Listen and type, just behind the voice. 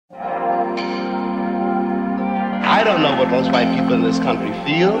I don't know what most white people in this country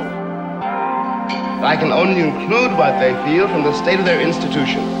feel. I can only include what they feel from the state of their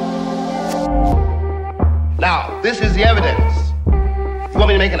institution. Now, this is the evidence. You want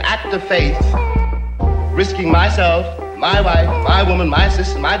me to make an act of faith, risking myself, my wife, my woman, my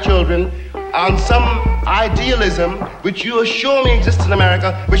sister, my children, on some idealism which you assure me exists in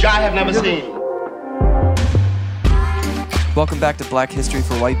America, which I have never seen. Welcome back to Black History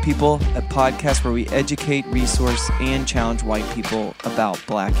for White People, a podcast where we educate, resource, and challenge white people about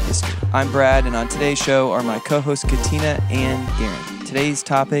Black history. I'm Brad, and on today's show are my co-hosts Katina and Aaron. Today's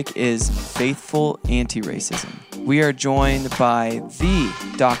topic is faithful anti-racism. We are joined by the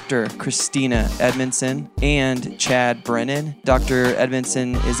Dr. Christina Edmondson and Chad Brennan. Dr.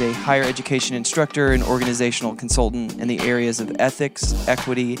 Edmondson is a higher education instructor and organizational consultant in the areas of ethics,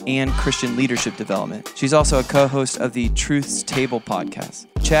 equity, and Christian leadership development. She's also a co-host of the Truth's Table podcast.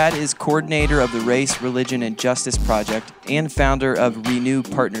 Chad is coordinator of the Race, Religion, and Justice Project and founder of Renew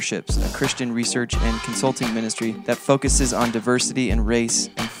Partnerships, a Christian research and consulting ministry that focuses on diversity and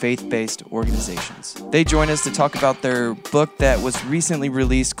race and faith-based organizations. They join us to talk about their book that was recently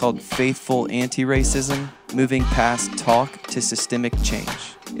released called Faithful Anti-Racism, Moving Past Talk to Systemic Change.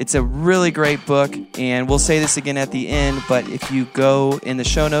 It's a really great book, and we'll say this again at the end, but if you go in the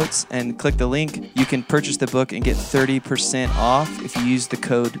show notes and click the link, you can purchase the book and get 30% off if you use the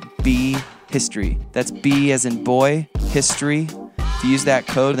code BHISTORY. That's B as in boy, history. If you use that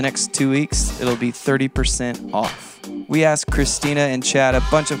code the next 2 weeks, it'll be 30% off. We asked Christina and Chad a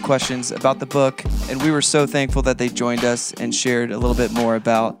bunch of questions about the book, and we were so thankful that they joined us and shared a little bit more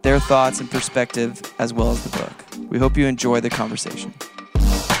about their thoughts and perspective as well as the book. We hope you enjoy the conversation.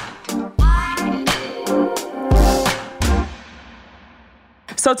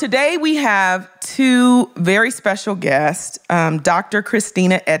 So today we have two very special guests, Dr.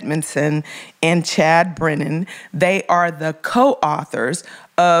 Christina Edmondson and Chad Brennan. They are the co-authors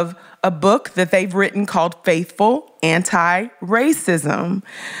of a book that they've written called Faithful Anti-Racism.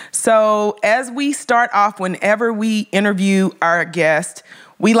 So as we start off, whenever we interview our guest,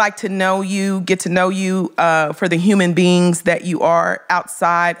 we like to know you, get to know you for the human beings that you are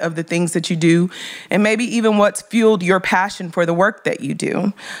outside of the things that you do, and maybe even what's fueled your passion for the work that you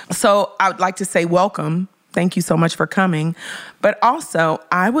do. So I would like to say welcome. Thank you so much for coming. But also,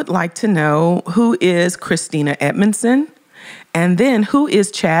 I would like to know who is Christina Edmondson, and then who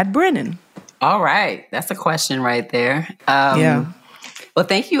is Chad Brennan? All right. That's a question right there. Yeah. Well,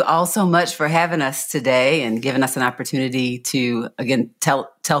 thank you all so much for having us today and giving us an opportunity to, again,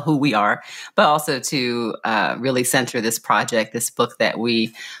 tell who we are, but also to really center this project, this book that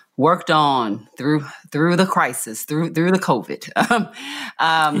we worked on through the crisis, through the COVID.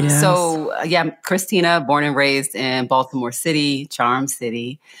 Yes. So, Christina, born and raised in Baltimore City, Charm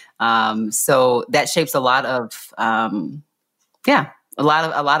City. So that shapes a lot of, a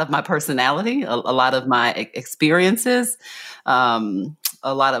lot of my personality, a lot of my experiences.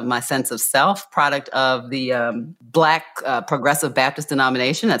 A lot of my sense of self, product of the Black Progressive Baptist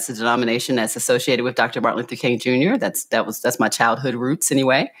denomination. That's the denomination that's associated with Dr. Martin Luther King Jr. That's my childhood roots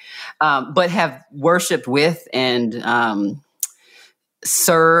anyway. But have worshiped with and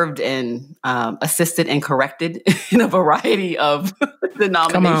served and assisted and corrected in a variety of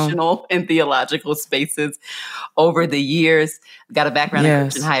denominational and theological spaces over the years. Got a background in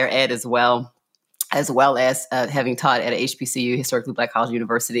Christian higher ed as well as having taught at a HBCU, Historically Black College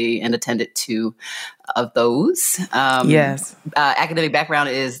University, and attended two of those. Academic background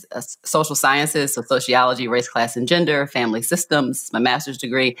is social sciences, so sociology, race, class, and gender, family systems, my master's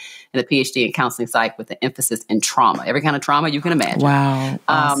degree, and a PhD in counseling psych with an emphasis in trauma, every kind of trauma you can imagine. Wow.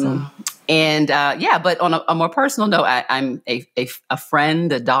 Awesome. But on a more personal note, I'm a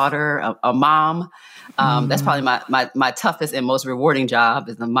friend, a daughter, a mom. That's probably my toughest and most rewarding job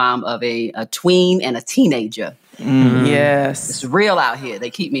is the mom of a tween and a teenager. Yes. It's real out here. They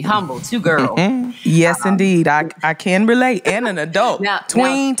keep me humble. Two girls. Yes, indeed. I can relate. And an adult.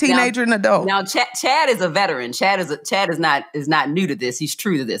 Teenager, and adult. Now, Chad is a veteran. Chad is not new to this. He's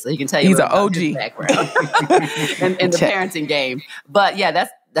true to this. So he can tell you he's an about OG his background in the parenting game. But yeah,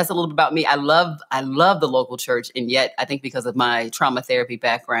 that's a little bit about me. I love the local church, and yet I think because of my trauma therapy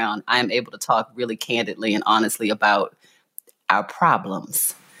background, I am able to talk really candidly and honestly about our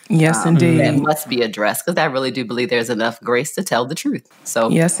problems. Yes, indeed. That must be addressed, because I really do believe there's enough grace to tell the truth. So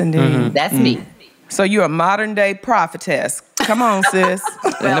yes, indeed. That's me. So you're a modern day prophetess. Come on, sis.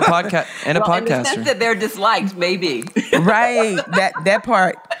 And a podcaster. In the sense that they're disliked, maybe. Right. That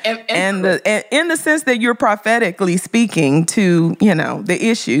part. and in the sense that you're prophetically speaking to, the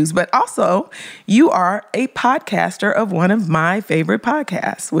issues, but also you are a podcaster of one of my favorite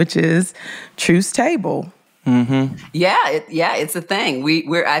podcasts, which is Truth's Table. Mm-hmm. Yeah, it's a thing.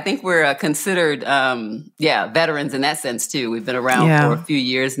 I think we're considered, veterans in that sense too. We've been around for a few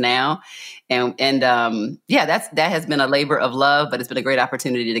years now, and that has been a labor of love, but it's been a great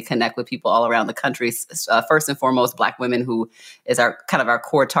opportunity to connect with people all around the country. First and foremost, Black women, who is our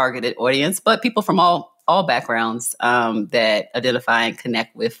core targeted audience, but people from all backgrounds that identify and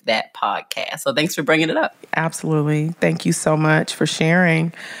connect with that podcast. So thanks for bringing it up. Absolutely. Thank you so much for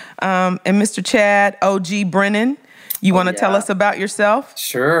sharing. And Mr. Chad O.G. Brennan, you want to tell us about yourself?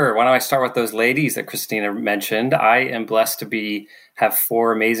 Sure. Why don't I start with those ladies that Christina mentioned? I am blessed to have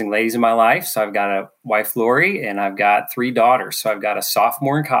 4 amazing ladies in my life. So I've got a wife, Lori, and I've got 3 daughters. So I've got a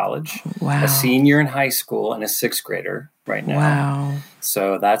sophomore in college, a senior in high school, and a 6th grader right now. Wow.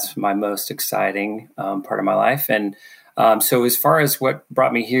 So that's my most exciting part of my life. And so as far as what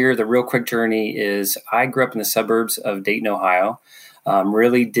brought me here, the real quick journey is I grew up in the suburbs of Dayton, Ohio.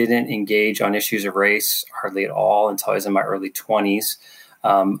 Really didn't engage on issues of race hardly at all until I was in my early 20s.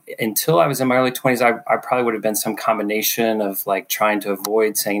 Until I was in my early 20s, I probably would have been some combination of like trying to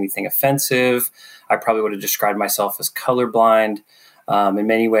avoid saying anything offensive. I probably would have described myself as colorblind. In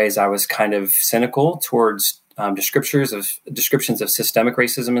many ways, I was kind of cynical towards descriptions of systemic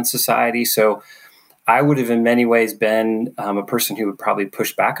racism in society. So I would have in many ways been a person who would probably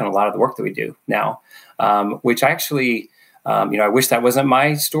push back on a lot of the work that we do now, which I actually... I wish that wasn't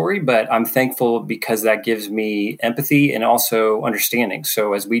my story, but I'm thankful because that gives me empathy and also understanding.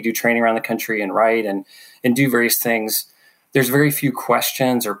 So as we do training around the country and write and do various things, there's very few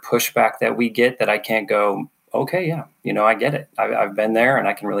questions or pushback that we get that I can't go, okay, yeah, I get it. I've been there and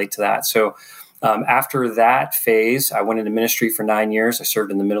I can relate to that. So after that phase, I went into ministry for 9 years. I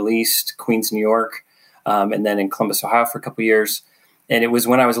served in the Middle East, Queens, New York, and then in Columbus, Ohio for a couple of years. And it was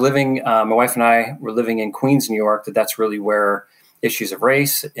when I was living, my wife and I were living in Queens, New York, that's really where issues of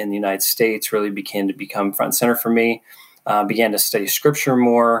race in the United States really began to become front and center for me. Began to study scripture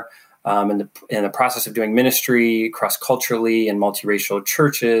more in the process of doing ministry cross-culturally in multiracial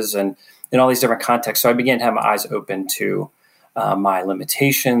churches and in all these different contexts. So I began to have my eyes open to my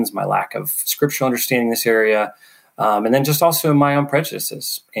limitations, my lack of scriptural understanding in this area, and then just also my own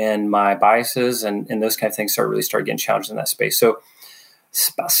prejudices and my biases and those kind of things started getting challenged in that space. So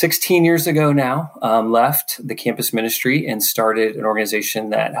about 16 years ago now, left the campus ministry and started an organization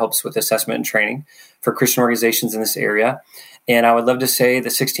that helps with assessment and training for Christian organizations in this area. And I would love to say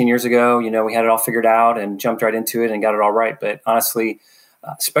that 16 years ago, we had it all figured out and jumped right into it and got it all right. But honestly,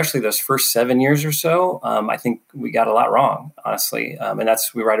 especially those first 7 years or so, I think we got a lot wrong, honestly. And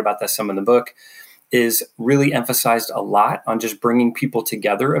we write about that some in the book, is really emphasized a lot on just bringing people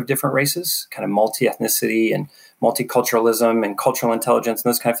together of different races, kind of multi-ethnicity and multiculturalism and cultural intelligence and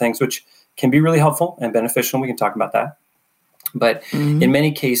those kind of things, which can be really helpful and beneficial. We can talk about that. But in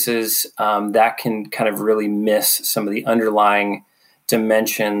many cases, that can kind of really miss some of the underlying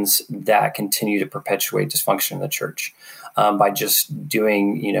dimensions that continue to perpetuate dysfunction in the church by just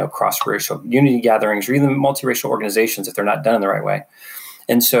doing, cross-racial unity gatherings or even multiracial organizations if they're not done in the right way.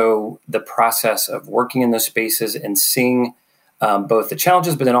 And so the process of working in those spaces and seeing both the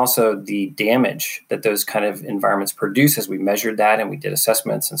challenges, but then also the damage that those kind of environments produce as we measured that and we did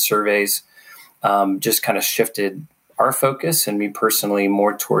assessments and surveys, just kind of shifted our focus and me personally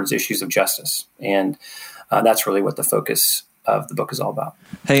more towards issues of justice. And that's really what the focus of the book is all about.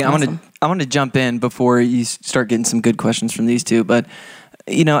 Hey, awesome. I want to jump in before you start getting some good questions from these two, but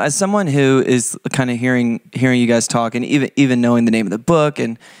as someone who is kind of hearing you guys talk and even knowing the name of the book,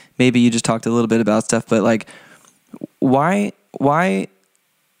 and maybe you just talked a little bit about stuff, but like, why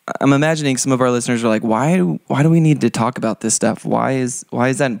I'm imagining some of our listeners are like, why do we need to talk about this stuff? Why is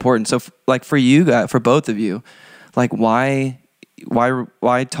that important? So like for you guys, for both of you, like why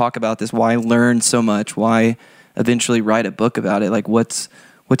talk about this? Why learn so much? Why eventually write a book about it? Like what's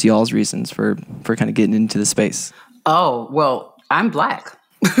y'all's reasons for kind of getting into the space? Oh, well, I'm Black.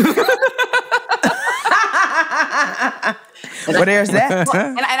 Well, there's that.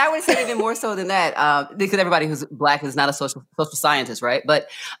 And I would say even more so than that, because everybody who's Black is not a social scientist, right? But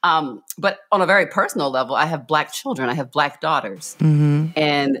on a very personal level, I have Black children. I have Black daughters. Mm-hmm.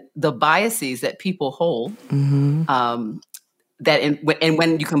 And the biases that people hold, mm-hmm. And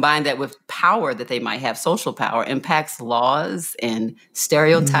when you combine that with power that they might have, social power, impacts laws and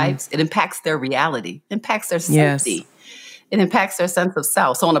stereotypes. Mm-hmm. It impacts their reality, impacts their safety. Yes. It impacts their sense of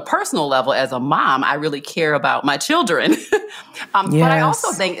self. So on a personal level, as a mom, I really care about my children. But I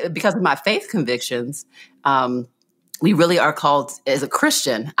also think because of my faith convictions, we really are called, as a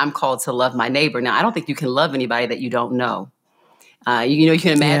Christian, I'm called to love my neighbor. Now, I don't think you can love anybody that you don't know. You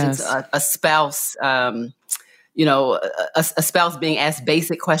can imagine a spouse, a spouse being asked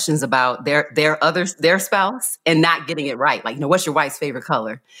basic questions about their spouse and not getting it right. Like, what's your wife's favorite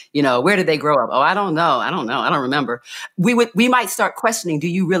color? Where did they grow up? Oh, I don't know. I don't remember. We might start questioning, do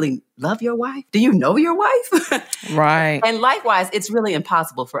you really love your wife? Do you know your wife? Right. And likewise, it's really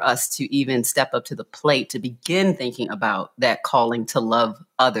impossible for us to even step up to the plate to begin thinking about that calling to love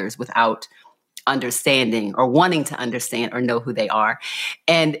others without understanding or wanting to understand or know who they are.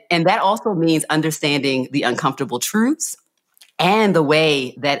 And that also means understanding the uncomfortable truths and the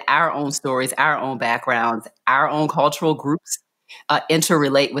way that our own stories, our own backgrounds, our own cultural groups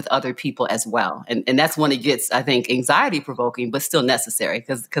interrelate with other people as well. And that's when it gets, I think, anxiety provoking, but still necessary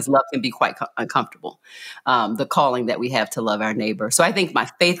because love can be quite uncomfortable. The calling that we have to love our neighbor. So I think my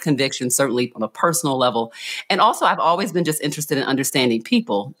faith conviction, certainly on a personal level. And also I've always been just interested in understanding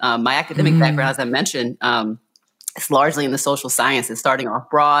people. My academic background, as I mentioned, it's largely in the social sciences, starting off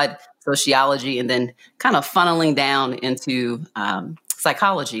broad, sociology, and then kind of funneling down into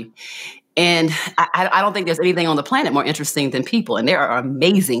psychology. And I don't think there's anything on the planet more interesting than people. And there are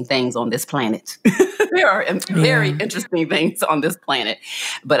amazing things on this planet. There are very interesting things on this planet.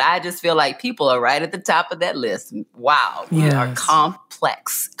 But I just feel like people are right at the top of that list. Wow. We are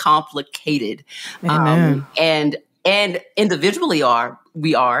complex, complicated. Amen. And individually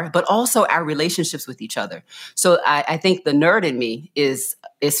we are, but also our relationships with each other. So I think the nerd in me is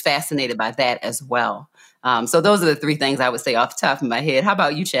fascinated by that as well. So those are the three things I would say off the top of my head. How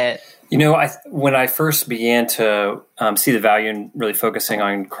about you, Chad? When I first began to see the value in really focusing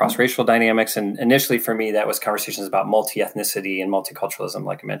on cross-racial dynamics, and initially for me, that was conversations about multi-ethnicity and multiculturalism,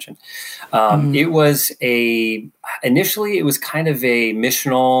 like I mentioned. Initially it was kind of a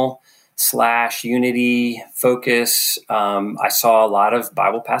missional / unity focus. I saw a lot of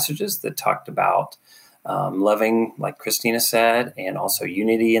Bible passages that talked about loving, like Christina said, and also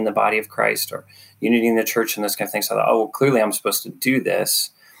unity in the body of Christ or unity in the church and those kind of things. So I thought, well, clearly I'm supposed to do this.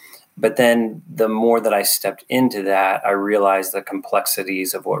 But then the more that I stepped into that, I realized the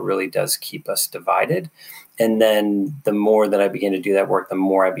complexities of what really does keep us divided. And then the more that I began to do that work, the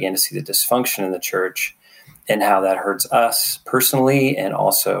more I began to see the dysfunction in the church and how that hurts us personally and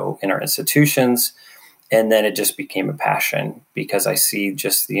also in our institutions. And then it just became a passion because I see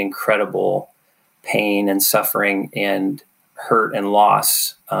just the incredible pain and suffering and hurt and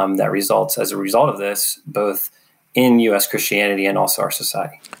loss that results as a result of this, both in U.S. Christianity and also our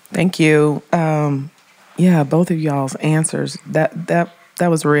society. Thank you. Both of y'all's answers, that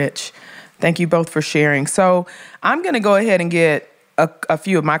was rich. Thank you both for sharing. So I'm going to go ahead and get a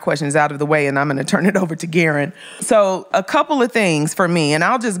few of my questions out of the way, and I'm going to turn it over to Garen. So a couple of things for me, and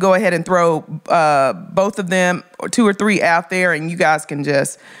I'll just go ahead and throw both of them, or 2 or 3 out there, and you guys can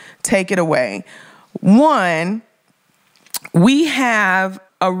just take it away. One, we have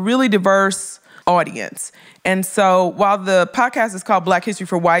a really diverse audience. And so while the podcast is called Black History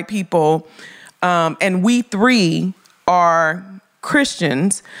for White People, and we 3 are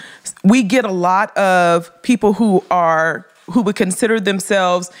Christians, we get a lot of people who would consider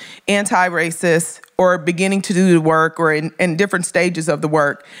themselves anti-racist or beginning to do the work or in different stages of the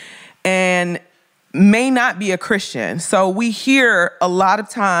work and may not be a Christian. So we hear a lot of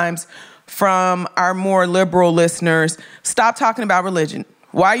times from our more liberal listeners, stop talking about religion.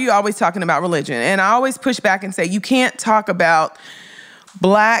 Why are you always talking about religion? And I always push back and say, you can't talk about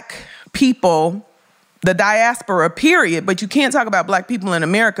Black people, the diaspora, period, but you can't talk about Black people in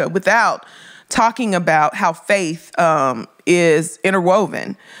America without talking about how faith is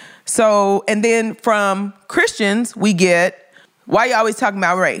interwoven. So, and then from Christians, we get, why are you always talking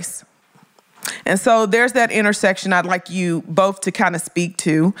about race? And so there's that intersection I'd like you both to kind of speak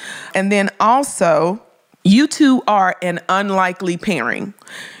to. And then also, you 2 are an unlikely pairing.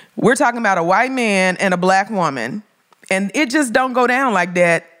 We're talking about a white man and a Black woman, and it just don't go down like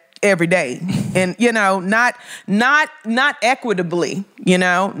that every day. And, not equitably,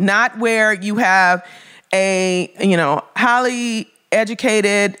 not where you have a, highly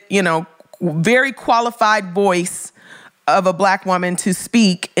educated, very qualified voice of a Black woman to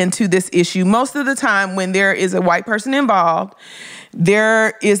speak into this issue. Most of the time when there is a white person involved,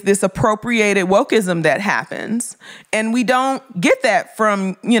 there is this appropriated wokeism that happens. And we don't get that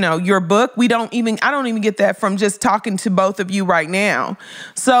from, your book. I don't even get that from just talking to both of you right now.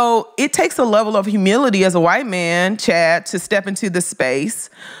 So it takes a level of humility as a white man, Chad, to step into the space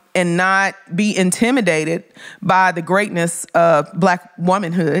and not be intimidated by the greatness of Black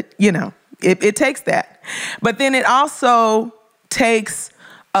womanhood. It takes that. But then it also takes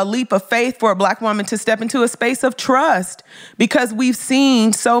a leap of faith for a Black woman to step into a space of trust, because we've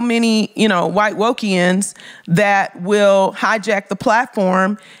seen so many, white wokians that will hijack the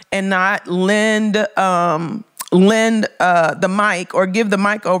platform and not lend the mic or give the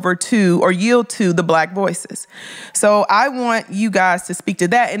mic over to or yield to the Black voices. So I want you guys to speak to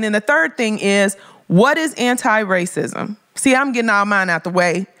that. And then the third thing is, what is anti-racism? See, I'm getting all mine out the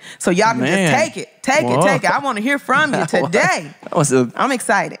way, so y'all can just take it. I want to hear from you today. I'm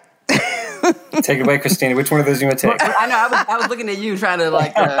excited. Take it away, Christina. Which one of those you want to take? I know. I was looking at you trying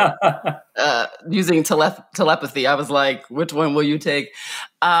to using telepathy. I was like, which one will you take?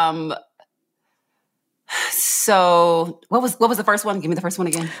 So what was the first one? Give me the first one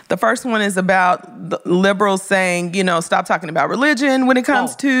again. The first one is about the liberals saying, stop talking about religion when it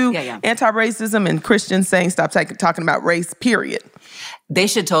comes to anti-racism, and Christians saying stop talking about race, period. They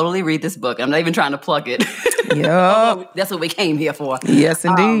should totally read this book. I'm not even trying to plug it. Yeah. That's what we came here for. Yes,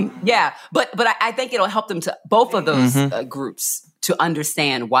 indeed. But I think it'll help them to both of those groups to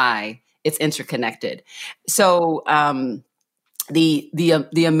understand why it's interconnected. So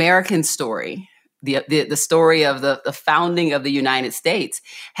the American story, the story of the founding of the United States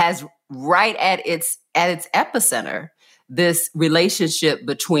has right at its epicenter this relationship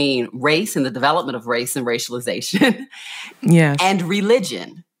between race and the development of race and racialization and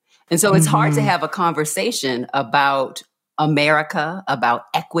religion. And so it's hard to have a conversation about America, about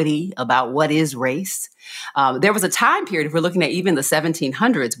equity, about what is race. There was a time period, if we're looking at even the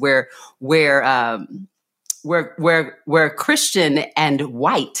 1700s, where Christian and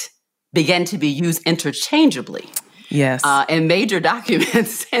white began to be used interchangeably. Yes. In major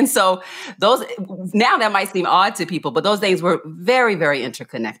documents. And so those, now that might seem odd to people, but those things were very, very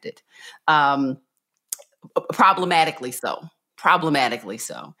interconnected. Problematically so.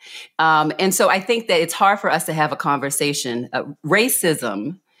 And so I think that it's hard for us to have a conversation.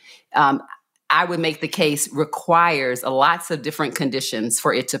 Racism, I would make the case, requires lots of different conditions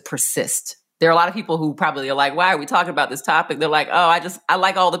for it to persist. There are a lot of people who probably are like, why are we talking about this topic? They're like, oh, I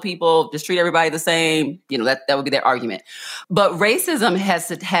like all the people, just treat everybody the same. That would be their argument. But racism has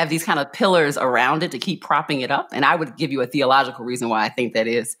to have these kind of pillars around it to keep propping it up. And I would give you a theological reason why I think that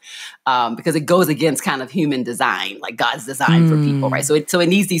is, because it goes against kind of human design, like God's design for people, right? So it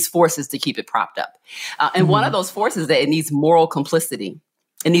needs these forces to keep it propped up. And one of those forces that it needs moral complicity.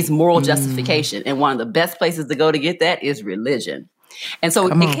 It needs moral justification. And one of the best places to go to get that is religion. And so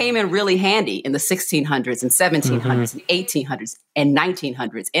it came in really handy in the 1600s and 1700s and 1800s and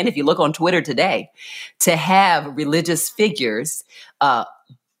 1900s. And if you look on Twitter today, to have religious figures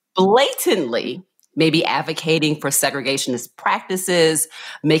blatantly maybe advocating for segregationist practices,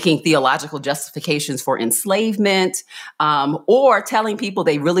 making theological justifications for enslavement, or telling people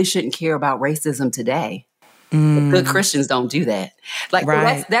they really shouldn't care about racism today. Good Christians don't do that. Like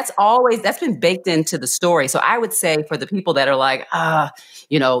that's been baked into the story. So I would say for the people that are like,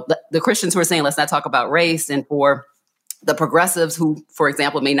 the Christians who are saying, let's not talk about race, and for the progressives who, for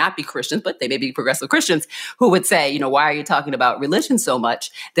example, may not be Christians, but they may be progressive Christians who would say, why are you talking about religion so much?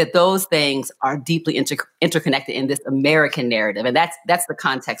 That those things are deeply interconnected in this American narrative. And that's the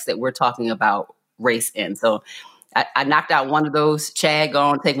context that we're talking about race in. So I knocked out one of those. Chad, go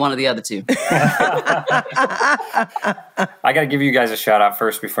on, take one of the other two. I got to give you guys a shout out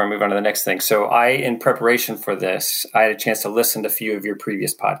first before I move on to the next thing. So in preparation for this, I had a chance to listen to a few of your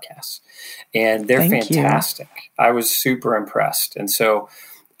previous podcasts, and they're fantastic. I was super impressed. And so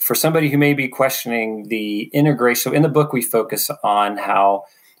for somebody who may be questioning the integration, so in the book, we focus on how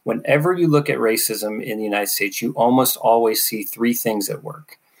whenever you look at racism in the United States, you almost always see three things at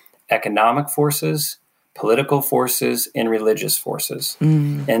work: economic forces, political forces, and religious forces.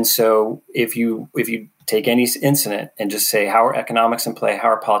 And so if you take any incident and just say, how are economics in play, how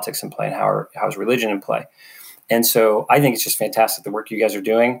are politics in play, and how is religion in play? And so I think it's just fantastic, the work you guys are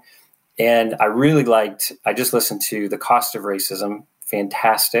doing. And I just listened to The Cost of Racism,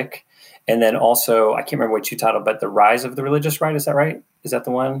 fantastic. And then also, I can't remember what you titled, but The Rise of the Religious Right, is that right? Is that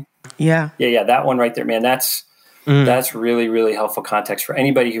the one? Yeah. Yeah, that one right there, man. That's really, really helpful context for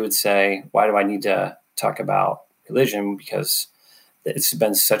anybody who would say, why do I need to talk about religion? Because it's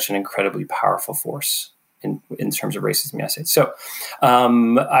been such an incredibly powerful force in terms of racism in the United States. So how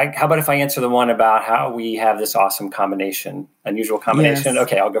about if I answer the one about how we have this awesome combination, unusual combination? Yes.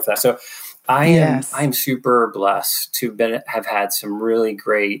 Okay, I'll go for that. So I am super blessed to have had some really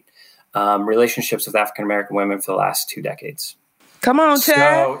great relationships with African-American women for the last 2 decades. Come on,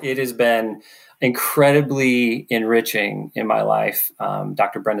 Chad. So it has been incredibly enriching in my life.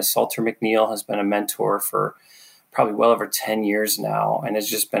 Dr. Brenda Salter McNeil has been a mentor for probably well over 10 years now, and has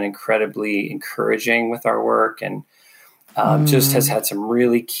just been incredibly encouraging with our work. And just has had some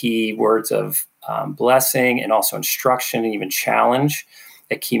really key words of blessing and also instruction and even challenge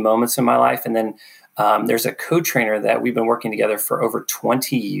at key moments in my life. And then there's a co-trainer that we've been working together for over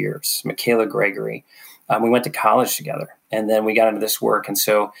 20 years, Michaela Gregory. We went to college together, and then we got into this work. And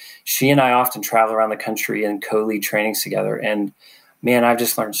so she and I often travel around the country and co-lead trainings together. And man, I've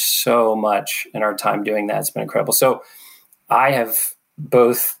just learned so much in our time doing that. It's been incredible. So I have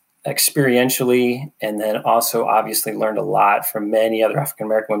both experientially and then also obviously learned a lot from many other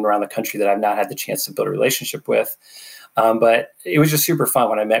African-American women around the country that I've not had the chance to build a relationship with. But it was just super fun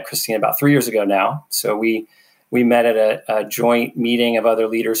when I met Christina about 3 years ago now. So we met at a joint meeting of other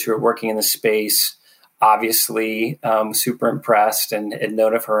leaders who are working in the space. Obviously, super impressed and had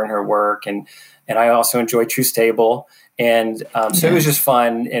known of her and her work. And I also enjoy Truth Table. And so it was just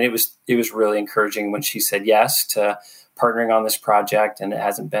fun. And it was really encouraging when she said yes to partnering on this project. And it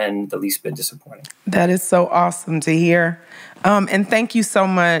hasn't been the least bit disappointing. That is so awesome to hear. And thank you so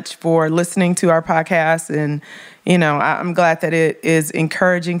much for listening to our podcast. And, you know, I'm glad that it is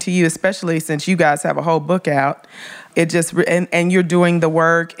encouraging to you, especially since you guys have a whole book out. It just, and you're doing the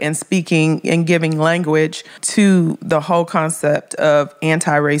work and speaking and giving language to the whole concept of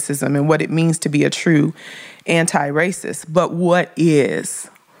anti-racism and what it means to be a true anti-racist. But what is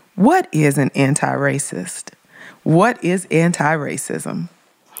an anti-racist? What is anti-racism?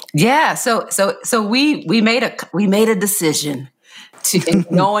 Yeah, so we made a decision to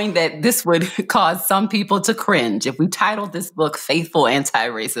knowing that this would cause some people to cringe if we titled this book Faithful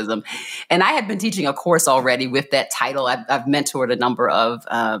Anti-Racism. And I had been teaching a course already with that title. I've mentored a number of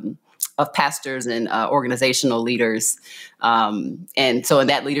pastors and organizational leaders. And so in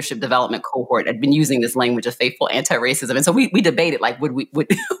that leadership development cohort, I'd been using this language of faithful anti-racism. And so we debated, like, would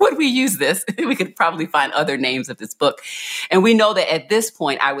we use this? We could probably find other names of this book. And we know that at this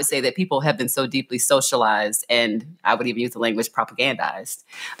point, I would say that people have been so deeply socialized, and I would even use the language propagandized,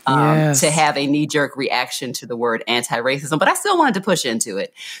 to have a knee-jerk reaction to the word anti-racism. But I still wanted to push into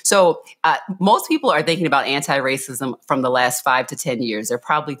it. So most people are thinking about anti-racism from the last 5 to 10 years. They're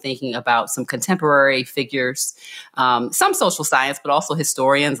probably thinking about some contemporary figures, some social science, but also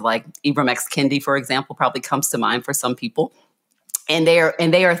historians like Ibram X. Kendi, for example, probably comes to mind for some people. And they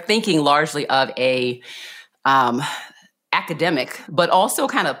are thinking largely of a academic, but also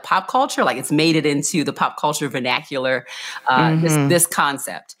kind of pop culture, like it's made it into the pop culture vernacular, this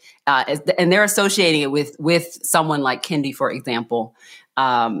concept. And they're associating it with someone like Kendi, for example,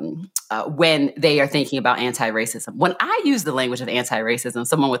 when they are thinking about anti-racism. When I use the language of anti-racism,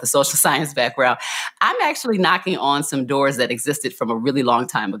 someone with a social science background, I'm actually knocking on some doors that existed from a really long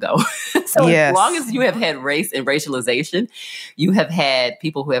time ago. So as long as you have had race and racialization, you have had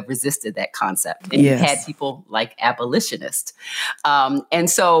people who have resisted that concept. And you've had people like abolitionists. And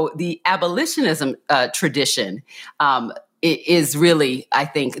so the abolitionism tradition is really, I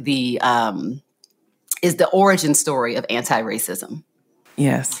think, is the origin story of anti-racism.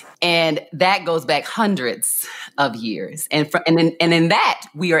 Yes. And that goes back hundreds of years. And in that,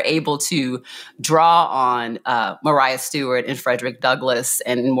 we are able to draw on Mariah Stewart and Frederick Douglass,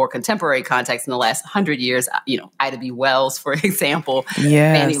 and in more contemporary context in the last 100 years, Ida B. Wells, for example,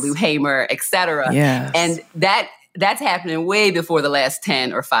 Fannie Lou Hamer, et cetera. Yes. And that's happening way before the last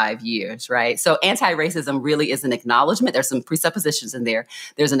 10 or 5 years, right? So anti-racism really is an acknowledgement. There's some presuppositions in there.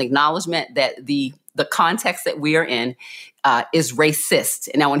 There's an acknowledgement that the context that we are in is racist.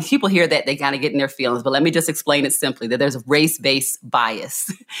 And now when people hear that, they kind of get in their feelings. But let me just explain it simply, that there's a race-based bias,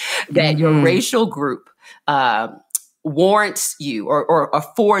 that your racial group warrants you or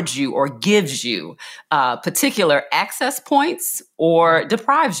affords you or gives you particular access points or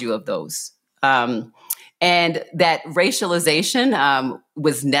deprives you of those. And that racialization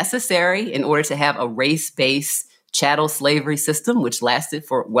was necessary in order to have a race-based chattel slavery system, which lasted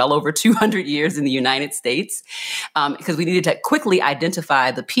for well over 200 years in the United States, because we needed to quickly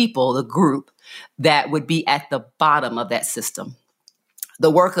identify the people, the group that would be at the bottom of that system.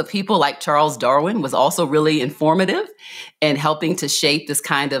 The work of people like Charles Darwin was also really informative in helping to shape this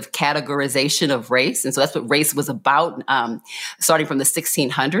kind of categorization of race. And so that's what race was about, starting from the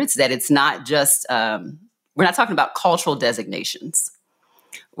 1600s, that it's not just, we're not talking about cultural designations.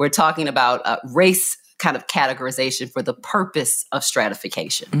 We're talking about race kind of categorization for the purpose of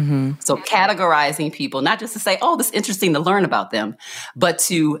stratification. Mm-hmm. So categorizing people, not just to say, oh, this is interesting to learn about them, but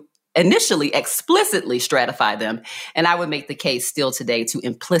to initially explicitly stratify them. And I would make the case still today to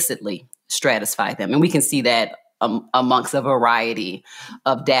implicitly stratify them. And we can see that amongst a variety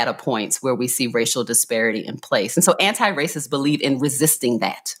of data points where we see racial disparity in place. And so anti-racists believe in resisting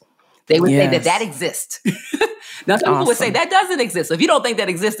that They would say that exists. Now, some people would say that doesn't exist. So if you don't think that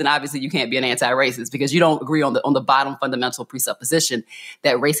exists, then obviously you can't be an anti-racist because you don't agree on the bottom fundamental presupposition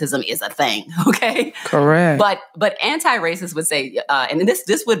that racism is a thing. Okay, correct. But anti-racists would say, and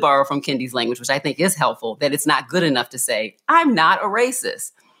this would borrow from Kendi's language, which I think is helpful, that it's not good enough to say I'm not a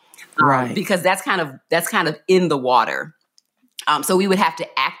racist, right? Because that's kind of in the water. So we would have to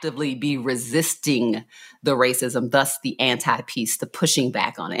actively be resisting the racism, thus the anti-piece, the pushing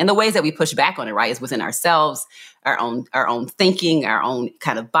back on it. And the ways that we push back on it, right, is within ourselves, our own thinking, our own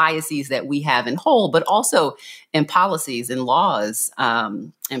kind of biases that we have in whole, but also in policies and laws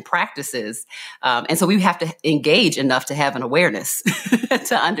and practices. And so we have to engage enough to have an awareness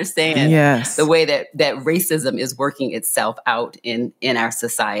to understand the way that racism is working itself out in our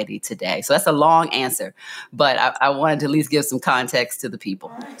society today. So that's a long answer, but I wanted to at least give some context to the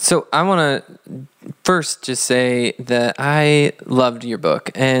people. So I want to first just say that I loved your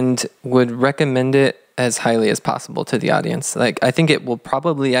book and would recommend it as highly as possible to the audience. Like, I think it will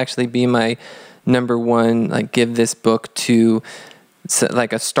probably actually be my number one, like, give this book to,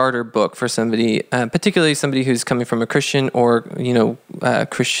 like, a starter book for somebody, particularly somebody who's coming from a Christian or,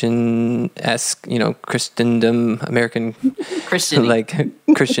 Christian-esque, Christendom, American, Christian, like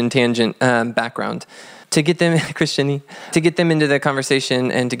Christian tangent background. To get them into the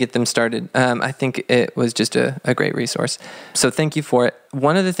conversation and to get them started. I think it was just a great resource. So thank you for it.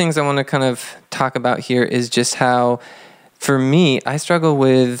 One of the things I want to kind of talk about here is just how, for me, I struggle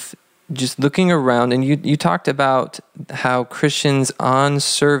with just looking around, and you talked about how Christians on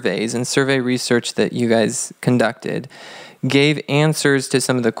surveys and survey research that you guys conducted gave answers to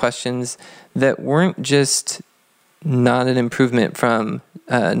some of the questions that weren't just not an improvement from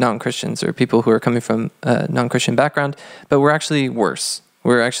non-Christians or people who are coming from a non-Christian background, but we're actually worse.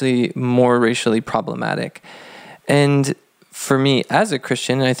 We're actually more racially problematic. And for me as a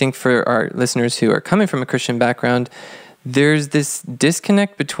Christian, and I think for our listeners who are coming from a Christian background, there's this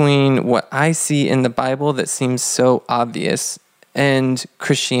disconnect between what I see in the Bible that seems so obvious and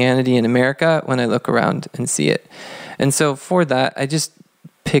Christianity in America when I look around and see it. And so for that, I just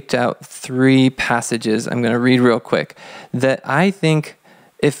picked out 3 passages I'm going to read real quick that I think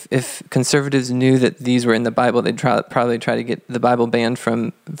if conservatives knew that these were in the Bible, they'd probably try to get the Bible banned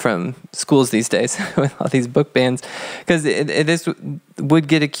from schools these days with all these book bans, because this would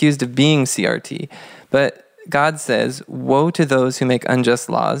get accused of being CRT. But God says, "Woe to those who make unjust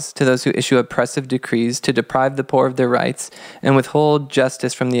laws, to those who issue oppressive decrees, to deprive the poor of their rights, and withhold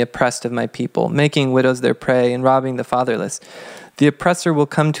justice from the oppressed of my people, making widows their prey and robbing the fatherless. The oppressor will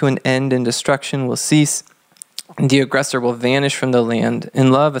come to an end, and destruction will cease. The aggressor will vanish from the land.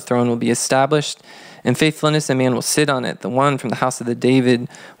 In love, a throne will be established. In faithfulness, a man will sit on it, the one from the house of David,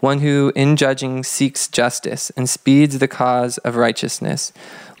 one who, in judging, seeks justice and speeds the cause of righteousness.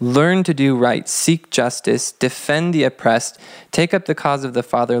 Learn to do right, seek justice, defend the oppressed, take up the cause of the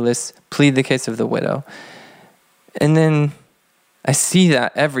fatherless, plead the case of the widow." And then I see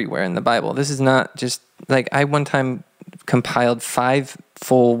that everywhere in the Bible. This is not just, like, I one time compiled 5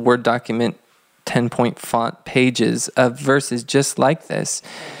 full Word document 10-point font pages of verses just like this.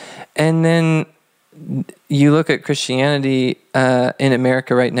 And then you look at Christianity in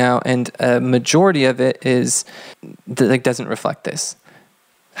America right now, and a majority of it is doesn't reflect this.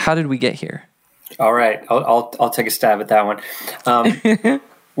 How did we get here? All right, I'll take a stab at that one.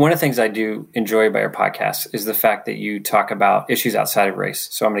 One of the things I do enjoy about your podcast is the fact that you talk about issues outside of race.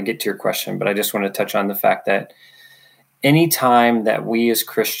 So I'm going to get to your question, but I just want to touch on the fact that any time that we as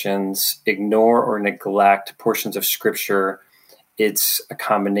Christians ignore or neglect portions of Scripture, it's a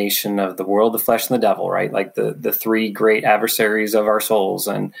combination of the world, the flesh, and the devil, right? Like the 3 great adversaries of our souls.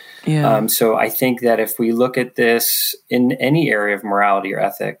 And so I think that if we look at this in any area of morality or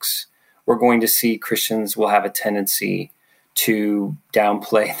ethics, we're going to see Christians will have a tendency to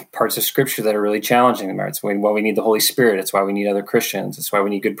downplay parts of Scripture that are really challenging them. It's why we need the Holy Spirit. It's why we need other Christians. It's why we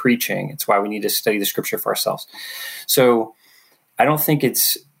need good preaching. It's why we need to study the Scripture for ourselves. So I don't think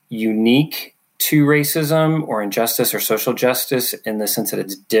it's unique to racism or injustice or social justice in the sense that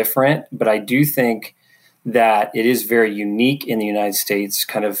it's different, but I do think that it is very unique in the United States,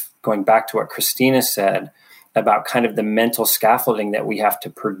 kind of going back to what Christina said about kind of the mental scaffolding that we have to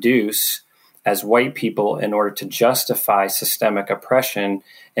produce as white people in order to justify systemic oppression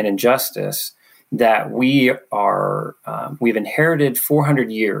and injustice, that we've inherited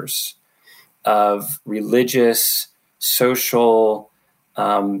 400 years of religious, social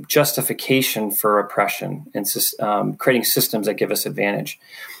justification for oppression and creating systems that give us advantage.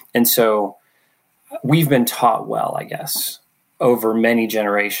 And so we've been taught well, I guess, over many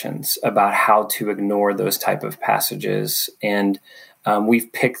generations about how to ignore those type of passages. And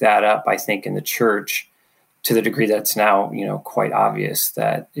we've picked that up, I think, in the church to the degree that's now, quite obvious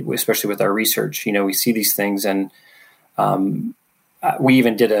that, especially with our research, we see these things. And we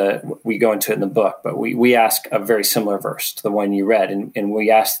even we go into it in the book, but we ask a very similar verse to the one you read. And we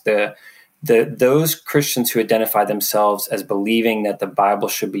ask those Christians who identify themselves as believing that the Bible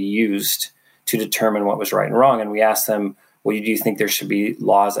should be used to determine what was right and wrong. And we ask them, well, do you think there should be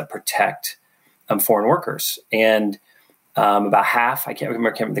laws that protect foreign workers? And about half, I can't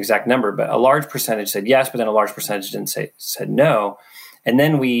remember the exact number, but a large percentage said yes, but then a large percentage said no. And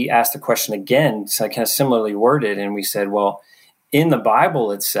then we asked the question again, so kind of similarly worded, and we said, well, in the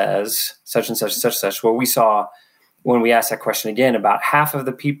Bible it says such and such and such and such. Well, we saw when we asked that question again, about half of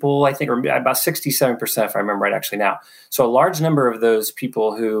the people, I think, or about 67%, if I remember right actually now. So a large number of those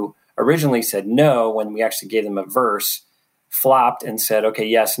people who originally said no when we actually gave them a verse flopped and said, okay,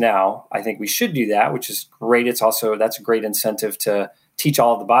 yes, now I think we should do that, which is great. That's a great incentive to teach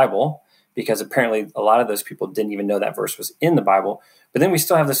all of the Bible, because apparently a lot of those people didn't even know that verse was in the Bible. But then we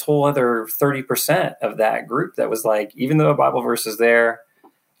still have this whole other 30% of that group that was like, even though a Bible verse is there,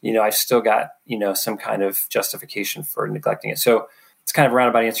 I've still got, some kind of justification for neglecting it. So it's kind of a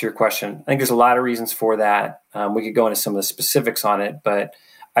roundabout answer to your question. I think there's a lot of reasons for that. We could go into some of the specifics on it, but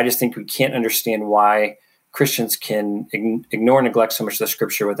I just think we can't understand why Christians can ignore and neglect so much of the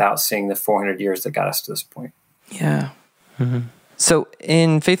scripture without seeing the 400 years that got us to this point. Yeah. Mm-hmm. So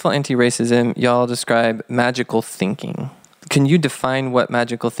in Faithful Anti-Racism, y'all describe magical thinking. Can you define what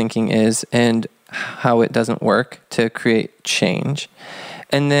magical thinking is and how it doesn't work to create change?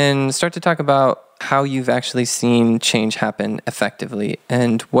 And then start to talk about how you've actually seen change happen effectively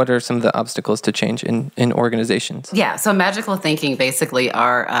and what are some of the obstacles to change in organizations? Yeah, so magical thinking basically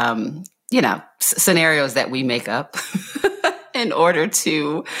are, scenarios that we make up in order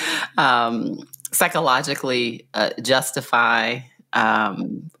to psychologically justify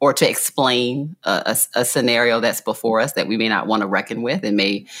or to explain a scenario that's before us that we may not want to reckon with.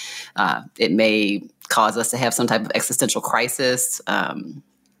 It may cause us to have some type of existential crisis,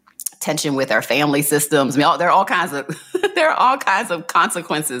 tension with our family systems. I mean, there are all kinds of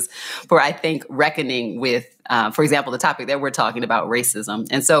consequences for, I think, reckoning with, for example, the topic that we're talking about, racism.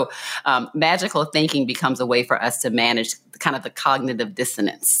 And so magical thinking becomes a way for us to manage kind of the cognitive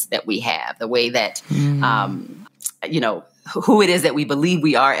dissonance that we have, the way that, who it is that we believe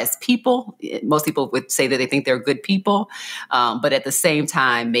we are as people. Most people would say that they think they're good people, but at the same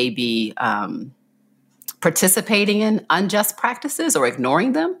time, maybe participating in unjust practices or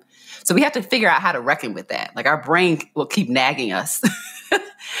ignoring them. So we have to figure out how to reckon with that. Like our brain will keep nagging us.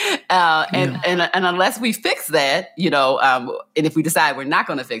 And unless we fix that, and if we decide we're not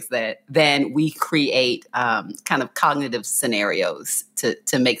going to fix that, then we create kind of cognitive scenarios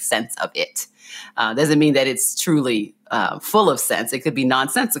to make sense of it. Doesn't mean that it's truly full of sense. It could be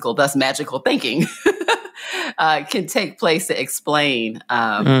nonsensical, thus magical thinking can take place to explain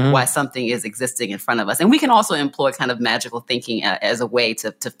why something is existing in front of us. And we can also employ kind of magical thinking as a way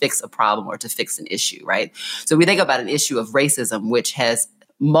to fix a problem or to fix an issue, right? So we think about an issue of racism, which has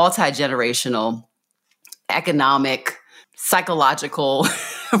multi-generational economic, psychological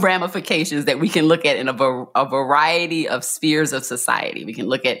ramifications that we can look at in a variety of spheres of society. We can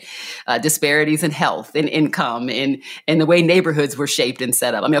look at disparities in health, in income, in the way neighborhoods were shaped and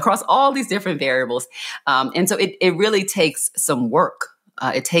set up. I mean, across all these different variables. And so it really takes some work.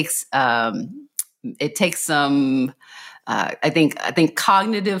 It takes some, I think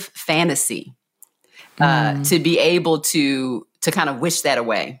cognitive fantasy to be able to kind of wish that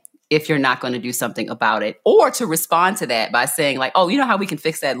away if you're not going to do something about it, or to respond to that by saying like, oh, you know how we can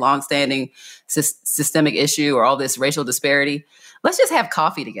fix that longstanding systemic issue or all this racial disparity? Let's just have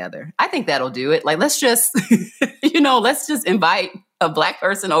coffee together. I think that'll do it. Like, let's just, let's just invite a Black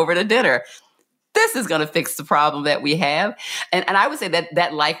person over to dinner. This is going to fix the problem that we have. And I would say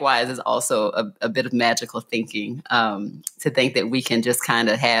that likewise is also a bit of magical thinking, to think that we can just kind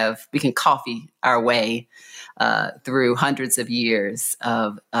of we can coffee our way through hundreds of years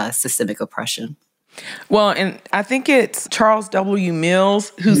of systemic oppression. Well, and I think it's Charles W.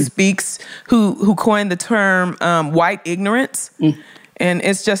 Mills who coined the term white ignorance. And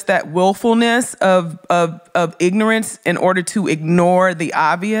it's just that willfulness of ignorance in order to ignore the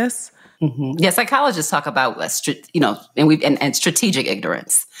obvious. Mm-hmm. Yeah, psychologists talk about and strategic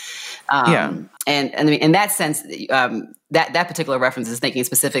ignorance. And in that sense, that particular reference is thinking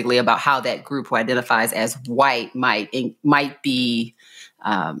specifically about how that group who identifies as white might engage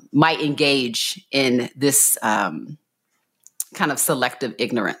in this kind of selective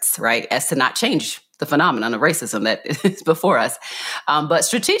ignorance, right, as to not change the phenomenon of racism that is before us. But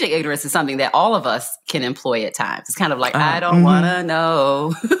strategic ignorance is something that all of us can employ at times. It's kind of like, I don't want to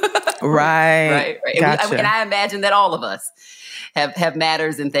know. Right. Gotcha. And I imagine that all of us have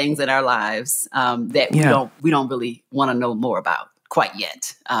matters and things in our lives that we don't really want to know more about quite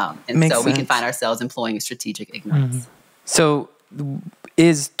yet. Makes so we sense. can find ourselves employing strategic ignorance. Mm-hmm. So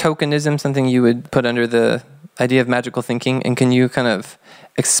is tokenism something you would put under the idea of magical thinking? And can you kind of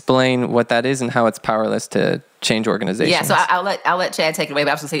explain what that is and how it's powerless to change organizations? Yeah, so I'll let Chad take it away.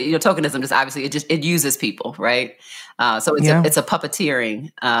 But I was going to say, tokenism just obviously it uses people, right? So it's a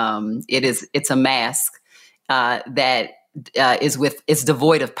puppeteering. It's a mask that is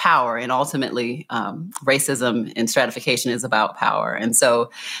devoid of power, and ultimately racism and stratification is about power. And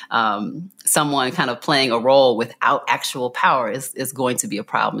so someone kind of playing a role without actual power is going to be a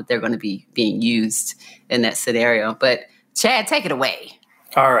problem that they're going to be being used in that scenario. But Chad, take it away.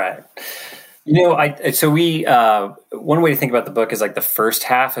 All right. One way to think about the book is like the first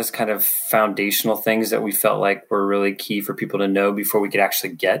half is kind of foundational things that we felt like were really key for people to know before we could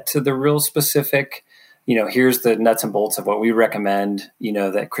actually get to the real specific, here's the nuts and bolts of what we recommend,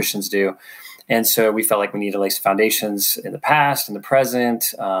 that Christians do. And so we felt like we needed to lay some foundations in the past, in the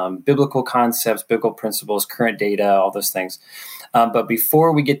present, biblical concepts, biblical principles, current data, all those things. But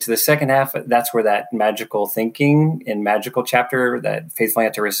before we get to the second half, that's where that magical thinking and magical chapter, that faithful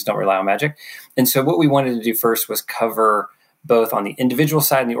anti-racists don't rely on magic. And so what we wanted to do first was cover both on the individual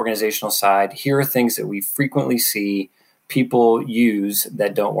side and the organizational side. Here are things that we frequently see people use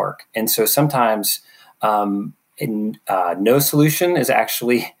that don't work. And so sometimes no solution is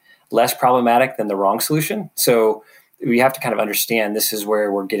actually less problematic than the wrong solution. So we have to kind of understand this is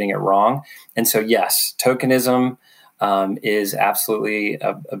where we're getting it wrong. And so, yes, tokenism is absolutely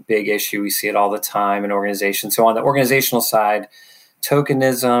a big issue. We see it all the time in organizations. So on the organizational side,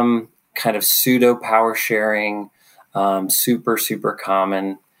 tokenism, kind of pseudo power sharing, super, super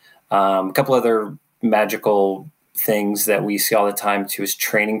common. A couple other magical things that we see all the time too is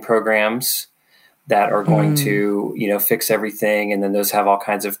training programs that are going to, fix everything. And then those have all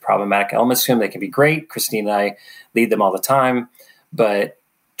kinds of problematic elements to them. They can be great. Christine and I lead them all the time, but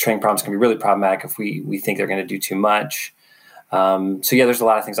training programs can be really problematic if we think they're going to do too much. There's a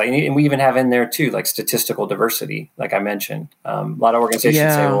lot of things and we even have in there too, like statistical diversity, like I mentioned. A lot of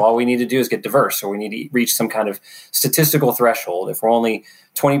organizations say, well, all we need to do is get diverse, or we need to reach some kind of statistical threshold. If we're only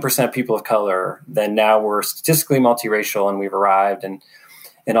 20% people of color, then now we're statistically multiracial and we've arrived and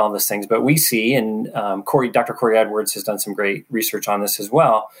all those things. But we see, and Dr. Corey Edwards has done some great research on this as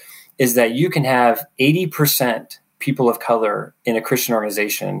well, is that you can have 80% people of color in a Christian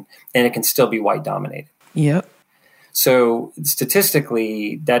organization and it can still be white dominated. Yep. So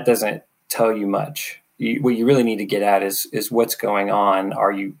statistically, that doesn't tell you much. What you really need to get at is what's going on.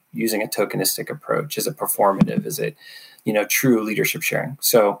 Are you using a tokenistic approach? Is it performative? Is it, true leadership sharing?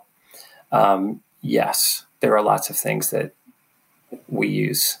 So, yes, there are lots of things that we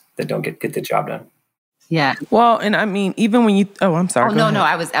use that don't get the job done. Yeah. Well, and I mean, even when I'm sorry. No.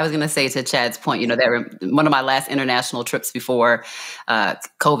 I was going to say to Chad's point, that one of my last international trips before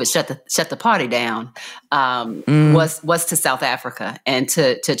COVID shut the party down was to South Africa, and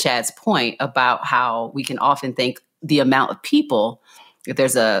to Chad's point about how we can often think the amount of people, if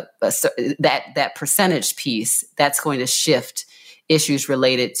there's that percentage piece, that's going to shift issues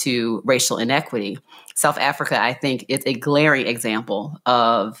related to racial inequity. South Africa, I think, is a glaring example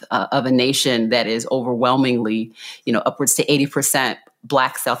of a nation that is overwhelmingly, upwards to 80%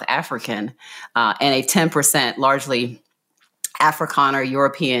 Black South African, and a 10% largely Afrikaner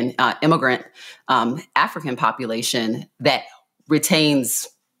European immigrant African population that retains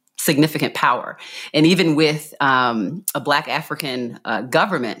significant power. And even with a Black African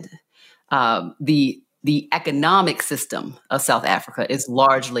government, the economic system of South Africa is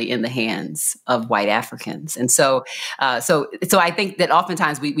largely in the hands of white Africans. And so I think that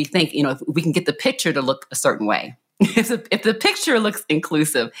oftentimes we think, if we can get the picture to look a certain way, if the picture looks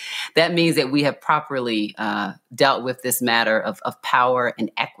inclusive, that means that we have properly dealt with this matter of power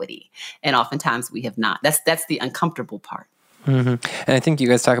and equity. And oftentimes we have not. That's the uncomfortable part. Mm-hmm. And I think you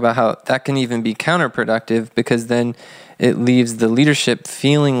guys talk about how that can even be counterproductive, because then it leaves the leadership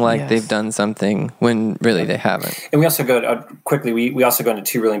feeling like they've done something when really they haven't. And we also go quickly. We also go into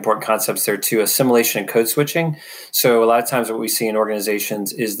two really important concepts there too: assimilation and code switching. So a lot of times, what we see in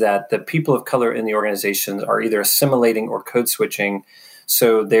organizations is that the people of color in the organizations are either assimilating or code switching.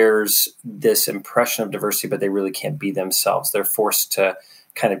 So there's this impression of diversity, but they really can't be themselves. They're forced to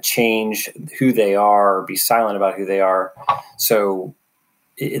kind of change who they are or be silent about who they are. So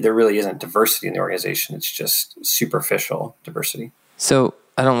there really isn't diversity in the organization. It's just superficial diversity. So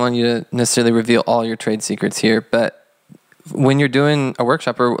I don't want you to necessarily reveal all your trade secrets here, but when you're doing a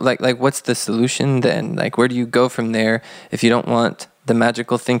workshop, or like what's the solution then? Like, where do you go from there if you don't want the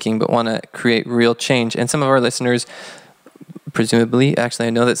magical thinking, but want to create real change? And some of our listeners, presumably, actually, I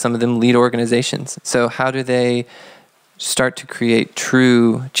know that some of them lead organizations. So how do they start to create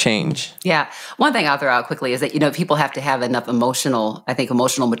true change? Yeah. One thing I'll throw out quickly is that, people have to have enough emotional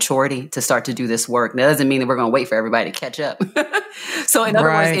maturity to start to do this work. That doesn't mean that we're going to wait for everybody to catch up. So in other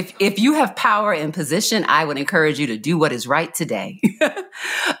words, if you have power and position, I would encourage you to do what is right today.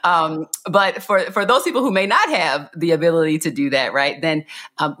 But for those people who may not have the ability to do that, right, then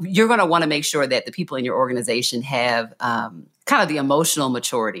you're going to want to make sure that the people in your organization have kind of the emotional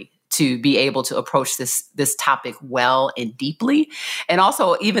maturity to be able to approach this topic well and deeply. And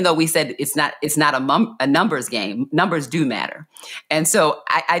also, even though we said it's not a numbers game, numbers do matter. And so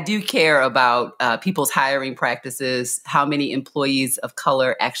I do care about people's hiring practices, how many employees of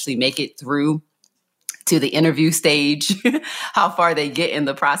color actually make it through to the interview stage, how far they get in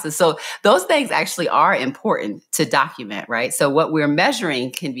the process. So those things actually are important to document, right? So what we're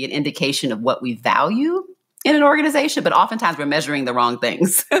measuring can be an indication of what we value in an organization, but oftentimes we're measuring the wrong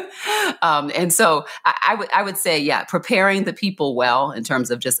things. And so I would say, preparing the people well in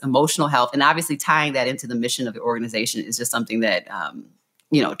terms of just emotional health, and obviously tying that into the mission of the organization is just something that,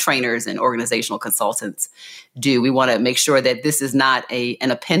 trainers and organizational consultants do. We want to make sure that this is not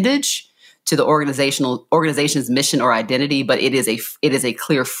an appendage to the organization's mission or identity, but it is a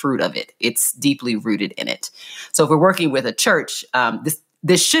clear fruit of it. It's deeply rooted in it. So if we're working with a church,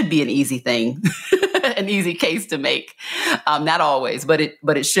 this should be an easy thing, an easy case to make. Not always, but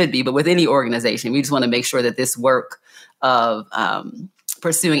it should be. But with any organization, we just want to make sure that this work of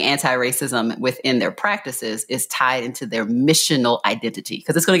pursuing anti-racism within their practices is tied into their missional identity,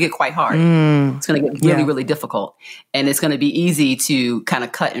 because it's going to get quite hard. It's going to get really, really difficult. And it's going to be easy to kind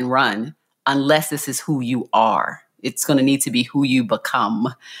of cut and run unless this is who you are. It's going to need to be who you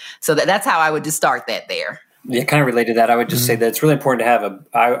become. So that's how I would just start that there. Yeah, kind of related to that, I would just say that it's really important to have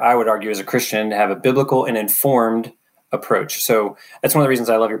I would argue as a Christian, to have a biblical and informed approach. So that's one of the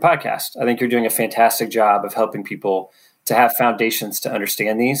reasons I love your podcast. I think you're doing a fantastic job of helping people to have foundations to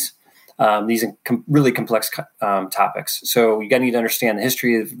understand these really complex topics. So you need to understand the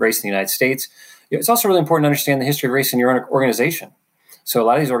history of race in the United States. It's also really important to understand the history of race in your own organization. So a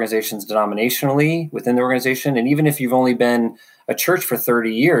lot of these organizations denominationally within the organization, and even if you've only been a church for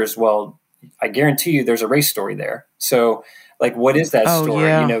 30 years, well, I guarantee you there's a race story there. So what is that story?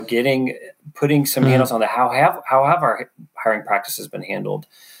 Yeah. Putting some handles on how have our hiring practices been handled?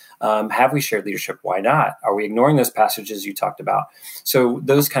 Have we shared leadership? Why not? Are we ignoring those passages you talked about? So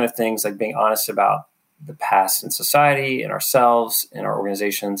those kind of things, like being honest about the past in society and ourselves and our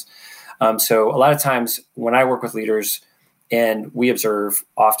organizations. So a lot of times when I work with leaders and we observe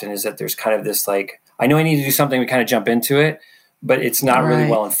often is that there's kind of this I know I need to do something, we kind of jump into it, but it's not really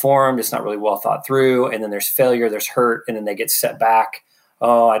well informed. It's not really well thought through. And then there's failure, there's hurt, and then they get set back.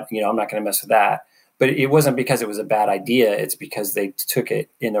 Oh, I'm not going to mess with that. But it wasn't because it was a bad idea. It's because they took it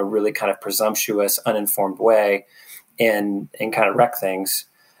in a really kind of presumptuous, uninformed way and kind of wreck things.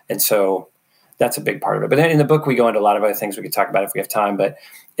 And so that's a big part of it. But then in the book, we go into a lot of other things we could talk about if we have time. But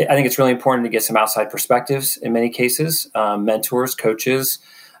I think it's really important to get some outside perspectives in many cases, mentors, coaches,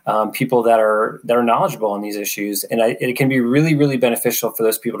 people that are knowledgeable on these issues. And it can be really, really beneficial for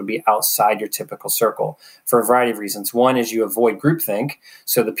those people to be outside your typical circle for a variety of reasons. One is you avoid groupthink.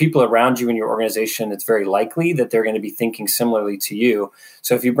 So the people around you in your organization, it's very likely that they're going to be thinking similarly to you.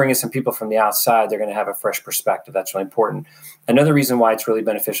 So if you bring in some people from the outside, they're going to have a fresh perspective. That's really important. Another reason why it's really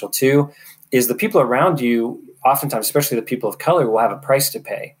beneficial too is the people around you, oftentimes, especially the people of color, will have a price to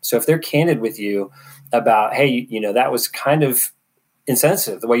pay. So if they're candid with you about, hey, that was kind of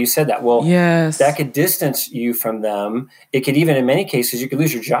insensitive, the way you said that. Well, that could distance you from them. It could even, in many cases, you could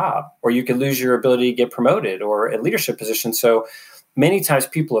lose your job, or you could lose your ability to get promoted or a leadership position. So many times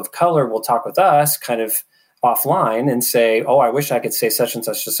people of color will talk with us kind of offline and say, oh, I wish I could say such and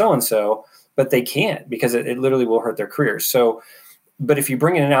such to so-and-so, but they can't because it literally will hurt their careers. So, but if you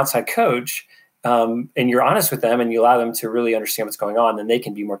bring in an outside coach and you're honest with them and you allow them to really understand what's going on, then they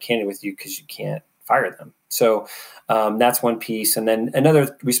can be more candid with you because you can't fire them. So that's one piece. And then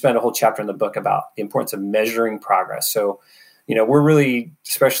another, we spent a whole chapter in the book about the importance of measuring progress. So, we're really,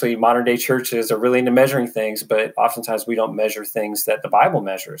 especially modern day churches, are really into measuring things, but oftentimes we don't measure things that the Bible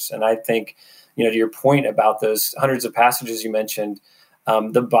measures. And I think, to your point about those hundreds of passages you mentioned,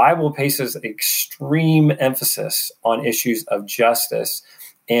 the Bible places extreme emphasis on issues of justice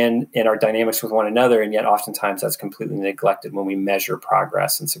and in our dynamics with one another. And yet oftentimes that's completely neglected when we measure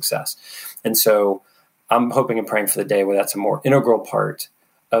progress and success. And so I'm hoping and praying for the day where that's a more integral part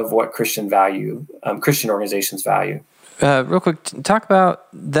of what Christian organizations value. Real quick, talk about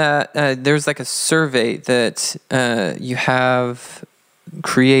that. There's like a survey that you have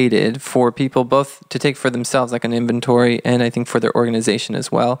created for people both to take for themselves, like an inventory, and I think for their organization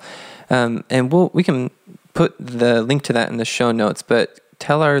as well. And we can put the link to that in the show notes, but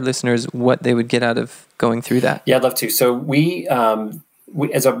tell our listeners what they would get out of going through that. Yeah, I'd love to. So we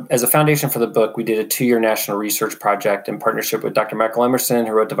as a foundation for the book, we did a 2-year national research project in partnership with Dr. Michael Emerson,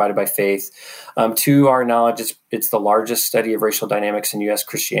 who wrote Divided by Faith. To our knowledge, it's the largest study of racial dynamics in U.S.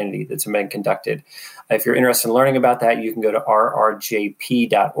 Christianity that's been conducted. If you're interested in learning about that, you can go to rrjp.org.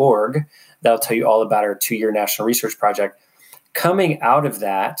 That'll tell you all about our 2-year national research project. Coming out of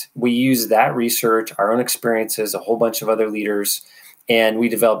that, we used that research, our own experiences, a whole bunch of other leaders, and we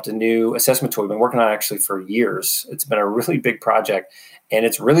developed a new assessment tool we've been working on actually for years. It's been a really big project, and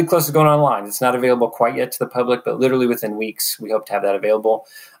it's really close to going online. It's not available quite yet to the public, but literally within weeks, we hope to have that available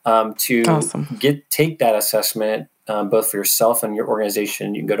to Awesome. take that assessment both for yourself and your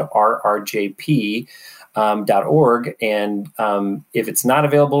organization. You can go to rrjp.org, and if it's not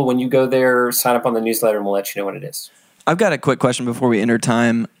available when you go there, sign up on the newsletter, and we'll let you know when it is. I've got a quick question before we enter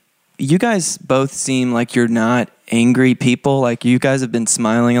time. You guys both seem like you're not angry people. Like, you guys have been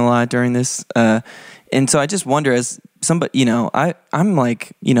smiling a lot during this. And so I just wonder, as somebody, I'm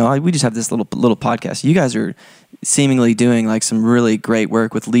like, we just have this little podcast. You guys are seemingly doing like some really great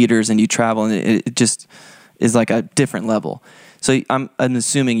work with leaders, and you travel, and it just is like a different level. So I'm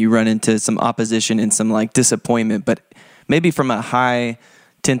assuming you run into some opposition and some like disappointment, but maybe from a high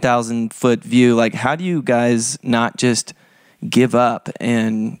 10,000 foot view, like, how do you guys not just give up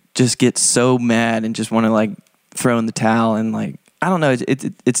and just get so mad and just want to like throw in the towel? And like, I don't know,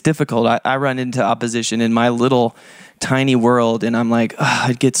 it's difficult. I run into opposition in my little tiny world, and I'm like,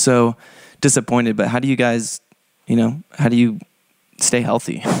 I get so disappointed. But how do you guys, how do you stay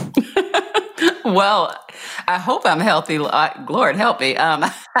healthy? Well, I hope I'm healthy. Lord help me.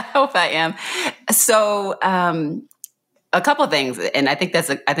 I hope I am. So, a couple of things, and I think that's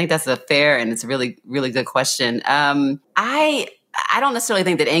a fair and it's a really, really good question. I don't necessarily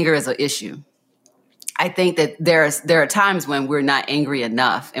think that anger is an issue. I think that there are times when we're not angry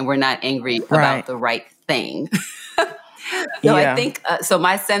enough, and we're not angry about the right thing. I think so.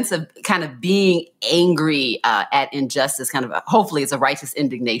 My sense of kind of being angry at injustice, kind of hopefully, is a righteous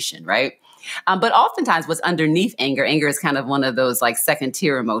indignation, right? But oftentimes what's underneath anger is kind of one of those like second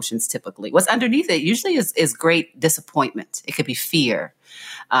tier emotions typically. What's underneath it usually is great disappointment. It could be fear.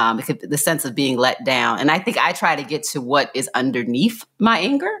 It could be the sense of being let down. And I think I try to get to what is underneath my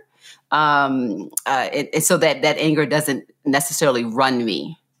anger. So that anger doesn't necessarily run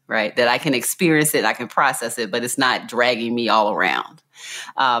me, right? That I can experience it, I can process it, but it's not dragging me all around.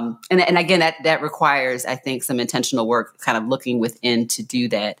 And again, that requires, I think, some intentional work, kind of looking within to do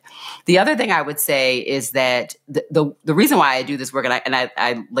that. The other thing I would say is that the reason why I do this work, and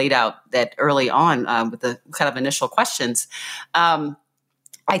I laid out that early on with the kind of initial questions.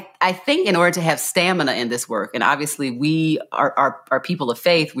 I think in order to have stamina in this work, and obviously we are people of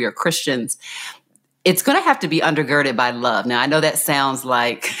faith, we are Christians, it's going to have to be undergirded by love. Now, I know that sounds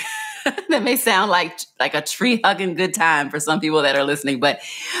like that may sound like a tree hugging good time for some people that are listening, but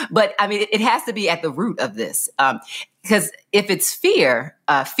I mean, it has to be at the root of this. Because if it's fear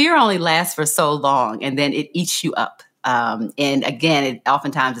only lasts for so long, and then it eats you up. And again, it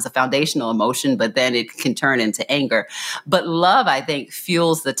oftentimes is a foundational emotion, but then it can turn into anger. But love, I think,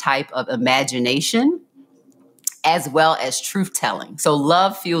 fuels the type of imagination as well as truth telling. So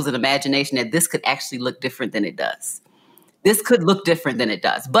love fuels an imagination that this could actually look different than it does. This could look different than it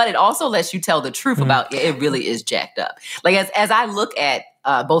does, but it also lets you tell the truth about it really is jacked up. Like as I look at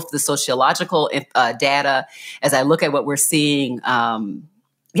both the sociological data, as I look at what we're seeing,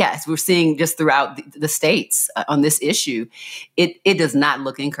 as we're seeing just throughout the states on this issue, it does not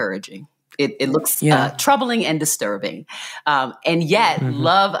look encouraging. It looks troubling and disturbing. And yet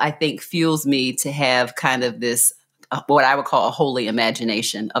love, I think, fuels me to have kind of this what I would call a holy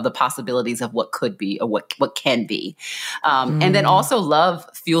imagination of the possibilities of what could be or what can be. And then also love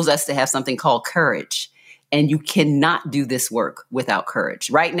fuels us to have something called courage. And you cannot do this work without courage.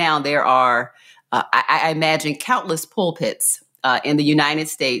 Right now, there are, I imagine, countless pulpits in the United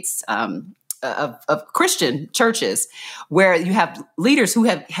States of Christian churches where you have leaders who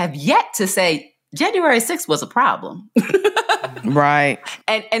have yet to say January 6th was a problem. Right.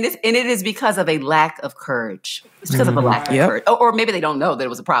 And it is because of a lack of courage. It's because of a lack of courage. Or maybe they don't know that it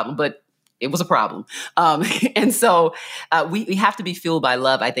was a problem, but it was a problem. And so we have to be fueled by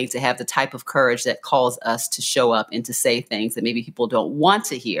love, I think, to have the type of courage that calls us to show up and to say things that maybe people don't want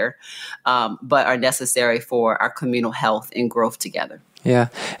to hear, but are necessary for our communal health and growth together. Yeah.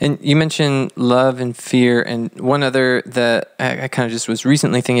 And you mentioned love and fear. And one other that I kind of just was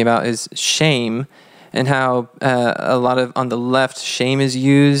recently thinking about is shame, and how a lot of on the left, shame is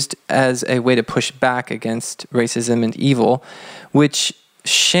used as a way to push back against racism and evil, which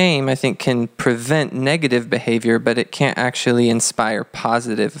shame, I think, can prevent negative behavior, but it can't actually inspire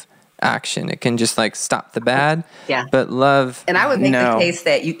positive action. It can just like stop the bad. Yeah. But love. And I would make the case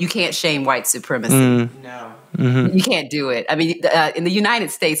that you can't shame white supremacy. No. Mm-hmm. You can't do it. I mean, in the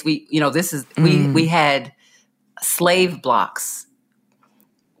United States, we had slave blocks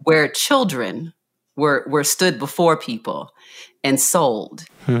where children were stood before people and sold.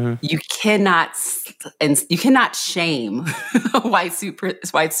 Mm-hmm. You cannot shame white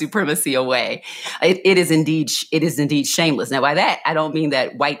supremacy away. It is indeed shameless. Now, by that I don't mean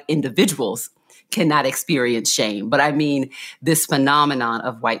that white individuals cannot experience shame, but I mean this phenomenon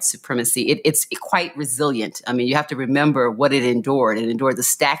of white supremacy. It's quite resilient. I mean, you have to remember what it endured. It endured the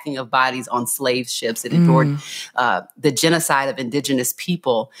stacking of bodies on slave ships. It endured the genocide of indigenous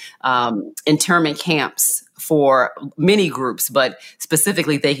people, internment camps for many groups, but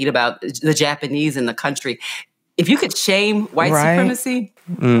specifically thinking about the Japanese in the country. If you could shame white supremacy,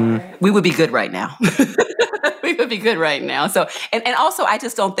 we would be good right now. We would be good right now. So, and also, I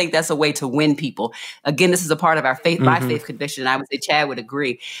just don't think that's a way to win people. Again, this is a part of our faith, by faith conviction. I would say Chad would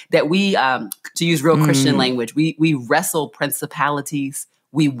agree that we, to use real Christian language, we wrestle principalities,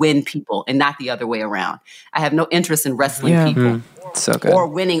 we win people, and not the other way around. I have no interest in wrestling people so good. or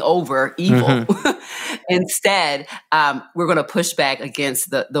winning over evil. Instead, we're going to push back against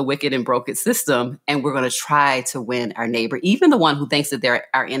the wicked and broken system, and we're going to try to win our neighbor, even the one who thinks that they're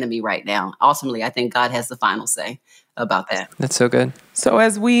our enemy right now. Ultimately, I think God has the final say about that. That's so good. So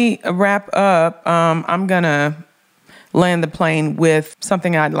as we wrap up, I'm going to land the plane with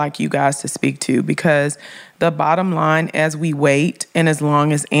something I'd like you guys to speak to, because the bottom line, as we wait and as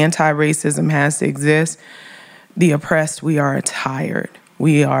long as anti-racism has to exist, the oppressed, we are tired.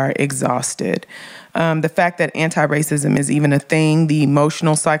 We are exhausted. The fact that anti-racism is even a thing, the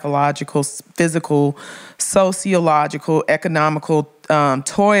emotional, psychological, physical, sociological, economical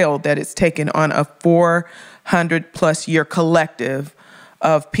toil that it's taken on a 400-plus year collective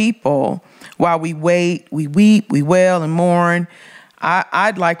of people, while we wait, we weep, we wail and mourn.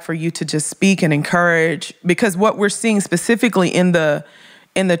 I'd like for you to just speak and encourage, because what we're seeing specifically in the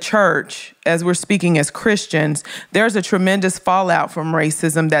church, as we're speaking as Christians, there's a tremendous fallout from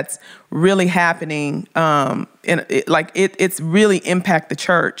racism that's really happening. It's really impact the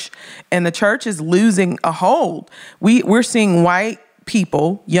church, and the church is losing a hold. We're seeing white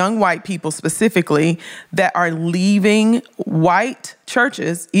people, young white people specifically, that are leaving white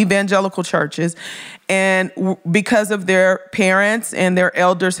churches, evangelical churches, and because of their parents and their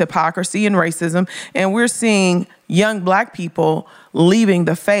elders' hypocrisy and racism. And we're seeing young Black people leaving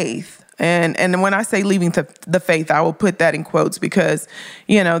the faith. And when I say leaving the faith, I will put that in quotes, because,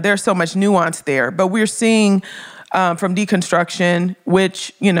 there's so much nuance there. But we're seeing from deconstruction,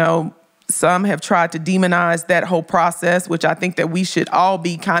 which, some have tried to demonize that whole process, which I think that we should all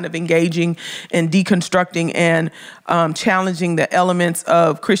be kind of engaging in deconstructing and challenging the elements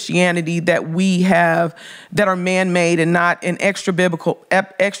of Christianity that we have that are man-made and not an extra biblical, and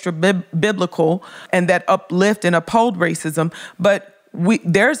that uplift and uphold racism. But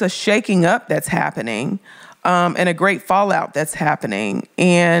there's a shaking up that's happening, and a great fallout that's happening.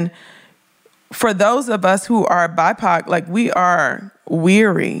 And for those of us who are BIPOC, we are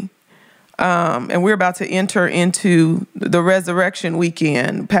weary. And we're about to enter into the resurrection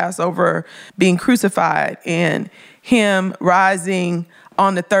weekend, Passover, being crucified, and him rising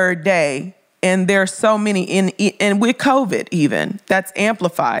on the third day. And there's so many, and with COVID even, that's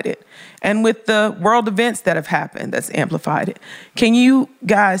amplified it. And with the world events that have happened, that's amplified it. Can you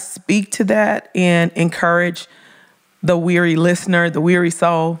guys speak to that and encourage the weary listener, the weary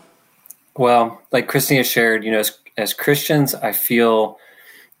soul? Well, like Christina shared, as Christians, I feel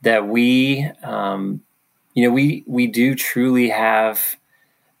that we do truly have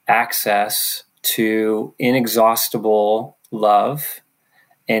access to inexhaustible love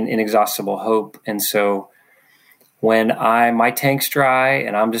and inexhaustible hope. And so when my tank's dry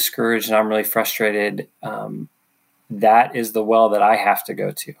and I'm discouraged and I'm really frustrated, that is the well that I have to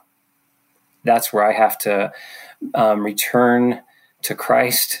go to. That's where I have to return to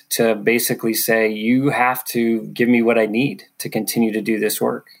Christ, to basically say, you have to give me what I need to continue to do this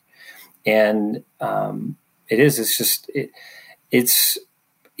work. And it's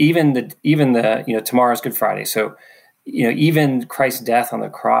even the tomorrow's Good Friday. So, even Christ's death on the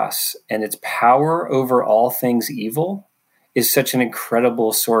cross and its power over all things evil is such an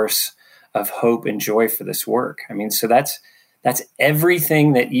incredible source of hope and joy for this work. I mean, so that's That's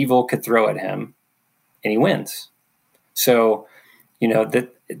everything that evil could throw at him, and he wins. So,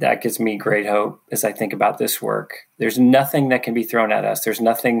 that gives me great hope as I think about this work. There's nothing that can be thrown at us. There's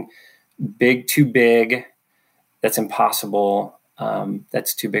nothing too big, that's impossible,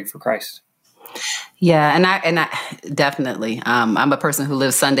 that's too big for Christ. Yeah, and I definitely. I'm a person who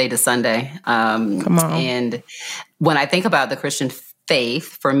lives Sunday to Sunday. Come on. And when I think about the Christian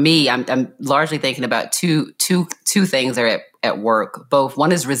faith, for me, I'm largely thinking about two things are at work. Both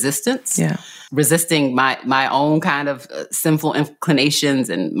one is resistance. Yeah. Resisting my own kind of sinful inclinations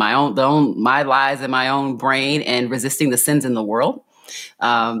and my lies in my own brain, and resisting the sins in the world.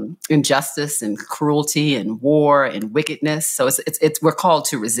 Injustice and cruelty and war and wickedness. So it's we're called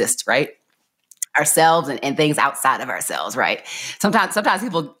to resist, right? Ourselves and things outside of ourselves, right? Sometimes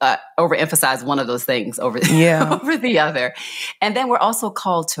people overemphasize one of those things over the other. And then we're also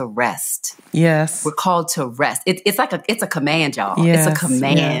called to rest. Yes. We're called to rest. It's a command, y'all. Yes, it's a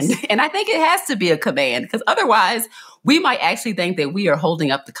command. yes. And I think it has to be a command, because otherwise we might actually think that we are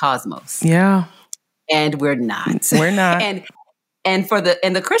holding up the cosmos. Yeah. And we're not. We're not. And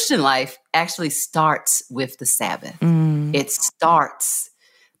the Christian life actually starts with the Sabbath. It starts.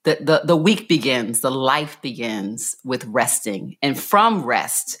 The week begins, the life begins with resting. And from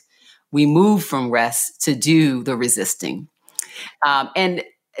rest, we move from rest to do the resisting. And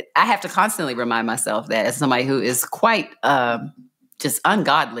I have to constantly remind myself that, as somebody who is quite just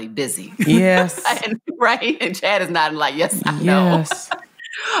ungodly busy. Yes. Right? And Chad is nodding like, yes, I know. Yes.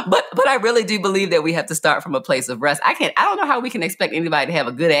 But I really do believe that we have to start from a place of rest. I don't know how we can expect anybody to have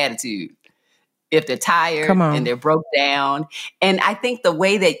a good attitude if they're tired and they're broke down. And I think the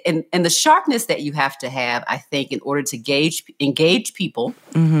way that, and the sharpness that you have to have, I think, in order to engage people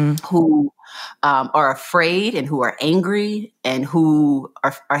who are afraid and who are angry and who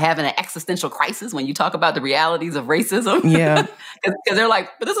are having an existential crisis when you talk about the realities of racism. Yeah. Because they're like,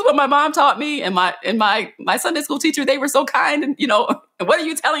 but this is what my mom taught me, and my Sunday school teacher, they were so kind, and what are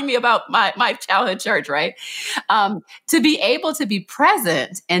you telling me about my childhood church, right? To be able to be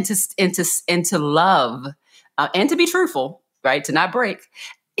present and to love and to be truthful, right? To not break.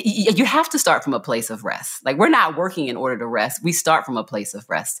 You have to start from a place of rest. Like, we're not working in order to rest. We start from a place of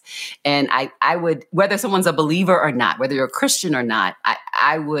rest. And I would, whether someone's a believer or not, whether you're a Christian or not,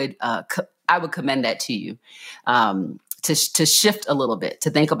 I would commend that to you, to shift a little bit, to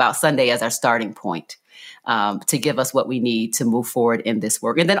think about Sunday as our starting point, to give us what we need to move forward in this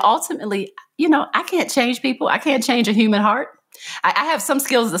work. And then ultimately, I can't change people. I can't change a human heart. I have some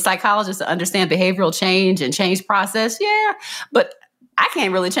skills as a psychologist to understand behavioral change and change process. Yeah, but I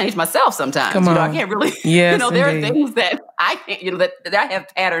can't really change myself sometimes. I can't really, yes, there are things that I can't, that I have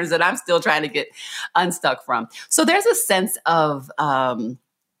patterns that I'm still trying to get unstuck from. So there's a sense of,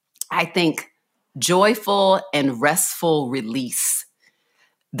 I think, joyful and restful release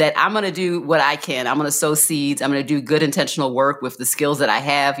that I'm going to do what I can. I'm going to sow seeds. I'm going to do good intentional work with the skills that I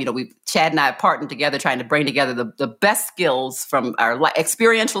have. Chad and I have partnered together trying to bring together the best skills from our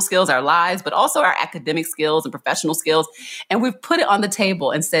experiential skills, our lives, but also our academic skills and professional skills. And we've put it on the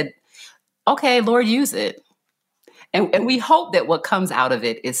table and said, okay, Lord, use it. And we hope that what comes out of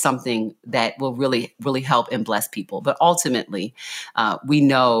it is something that will really, really help and bless people. But ultimately, we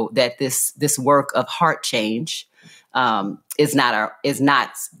know that this work of heart change is not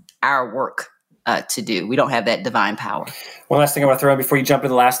our work to do. We don't have that divine power. One last thing I want to throw in before you jump into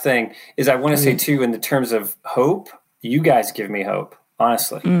the last thing is I want to say too, in the terms of hope, you guys give me hope,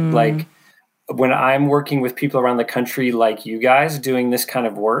 honestly. Like, when I'm working with people around the country, like you guys, doing this kind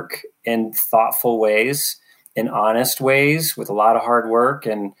of work in thoughtful ways, in honest ways, with a lot of hard work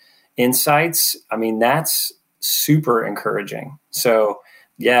and insights, I mean, that's super encouraging. So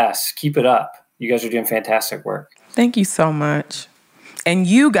yes, keep it up. You guys are doing fantastic work. Thank you so much. And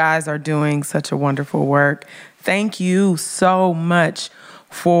you guys are doing such a wonderful work. Thank you so much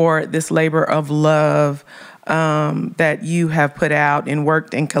for this labor of love that you have put out and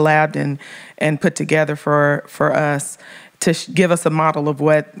worked and collabed and put together for us to give us a model of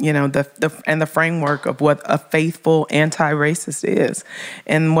what, the framework of what a faithful anti-racist is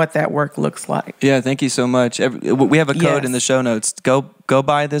and what that work looks like. Yeah, thank you so much. We have a code in the show notes. Go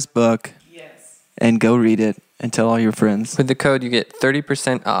buy this book and go read it and tell all your friends. With the code, you get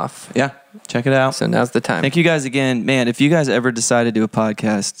 30% off. Yeah, check it out. So now's the time. Thank you guys again. Man, if you guys ever decide to do a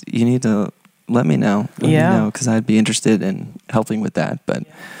podcast, you need to let me know. Let me know, because I'd be interested in helping with that. But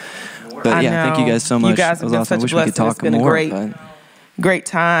thank you guys so much. You guys have been such a blessing. It's been a great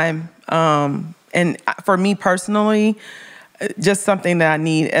time. And for me personally, just something that I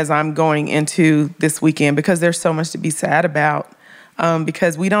need as I'm going into this weekend, because there's so much to be sad about.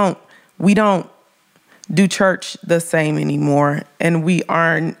 Because we don't do church the same anymore. And we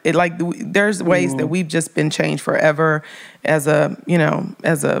aren't, there's ways that we've just been changed forever as a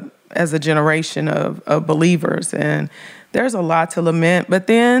generation of believers. And there's a lot to lament, but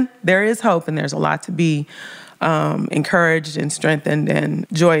then there is hope, and there's a lot to be encouraged and strengthened and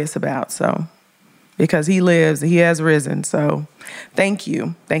joyous about. So, because he lives, he has risen. So thank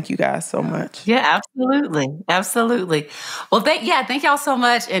you guys so much. Yeah, absolutely. Well, thank y'all so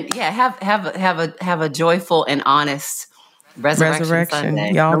much, and have a joyful and honest Resurrection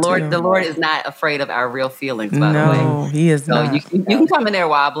Sunday. Y'all the Lord is not afraid of our real feelings, by the way. No, he is not. You can come in there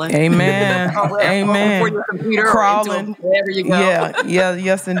wobbling. Amen. Amen. Before your computer crawling. or wherever you go.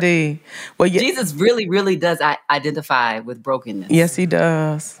 Yes, indeed. Well, Jesus really, really does identify with brokenness. Yes, he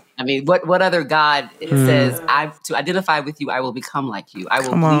does. I mean, what other God says, to identify with you, I will become like you. I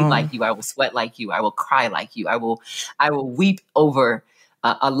will bleed like you. I will sweat like you. I will cry like you. I will weep over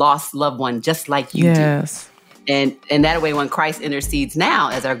a lost loved one just like you do. And that way, when Christ intercedes now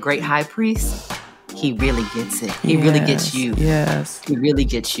as our great high priest, he really gets it. He really gets you. Yes. He really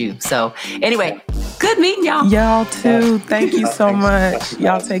gets you. So anyway, good meeting y'all. Y'all too. Thank you so much.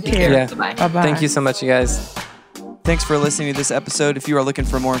 Y'all take care. Yeah. Bye-bye. Thank you so much, you guys. Thanks for listening to this episode. If you are looking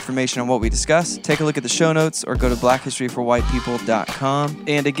for more information on what we discussed, take a look at the show notes or go to blackhistoryforwhitepeople.com.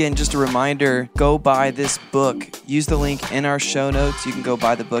 And again, just a reminder, go buy this book. Use the link in our show notes. You can go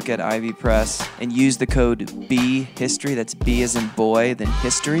buy the book at Ivy Press and use the code BHISTORY. That's B as in boy, then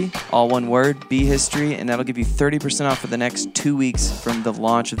history. All one word, BHISTORY. And that'll give you 30% off for the next 2 weeks from the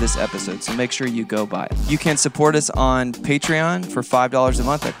launch of this episode. So make sure you go buy it. You can support us on Patreon for $5 a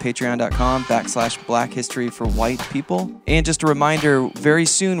month at patreon.com/blackhistoryforwhitepeople. And just a reminder, very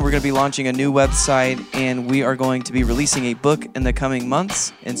soon we're going to be launching a new website, and we are going to be releasing a book in the coming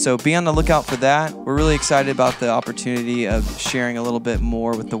months. And so be on the lookout for that. We're really excited about the opportunity of sharing a little bit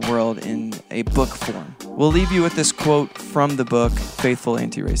more with the world in a book form. We'll leave you with this quote from the book, Faithful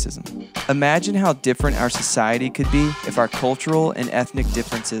Anti-Racism. Imagine how different our society could be if our cultural and ethnic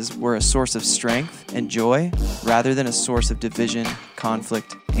differences were a source of strength and joy rather than a source of division,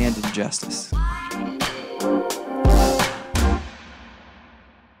 conflict, and injustice.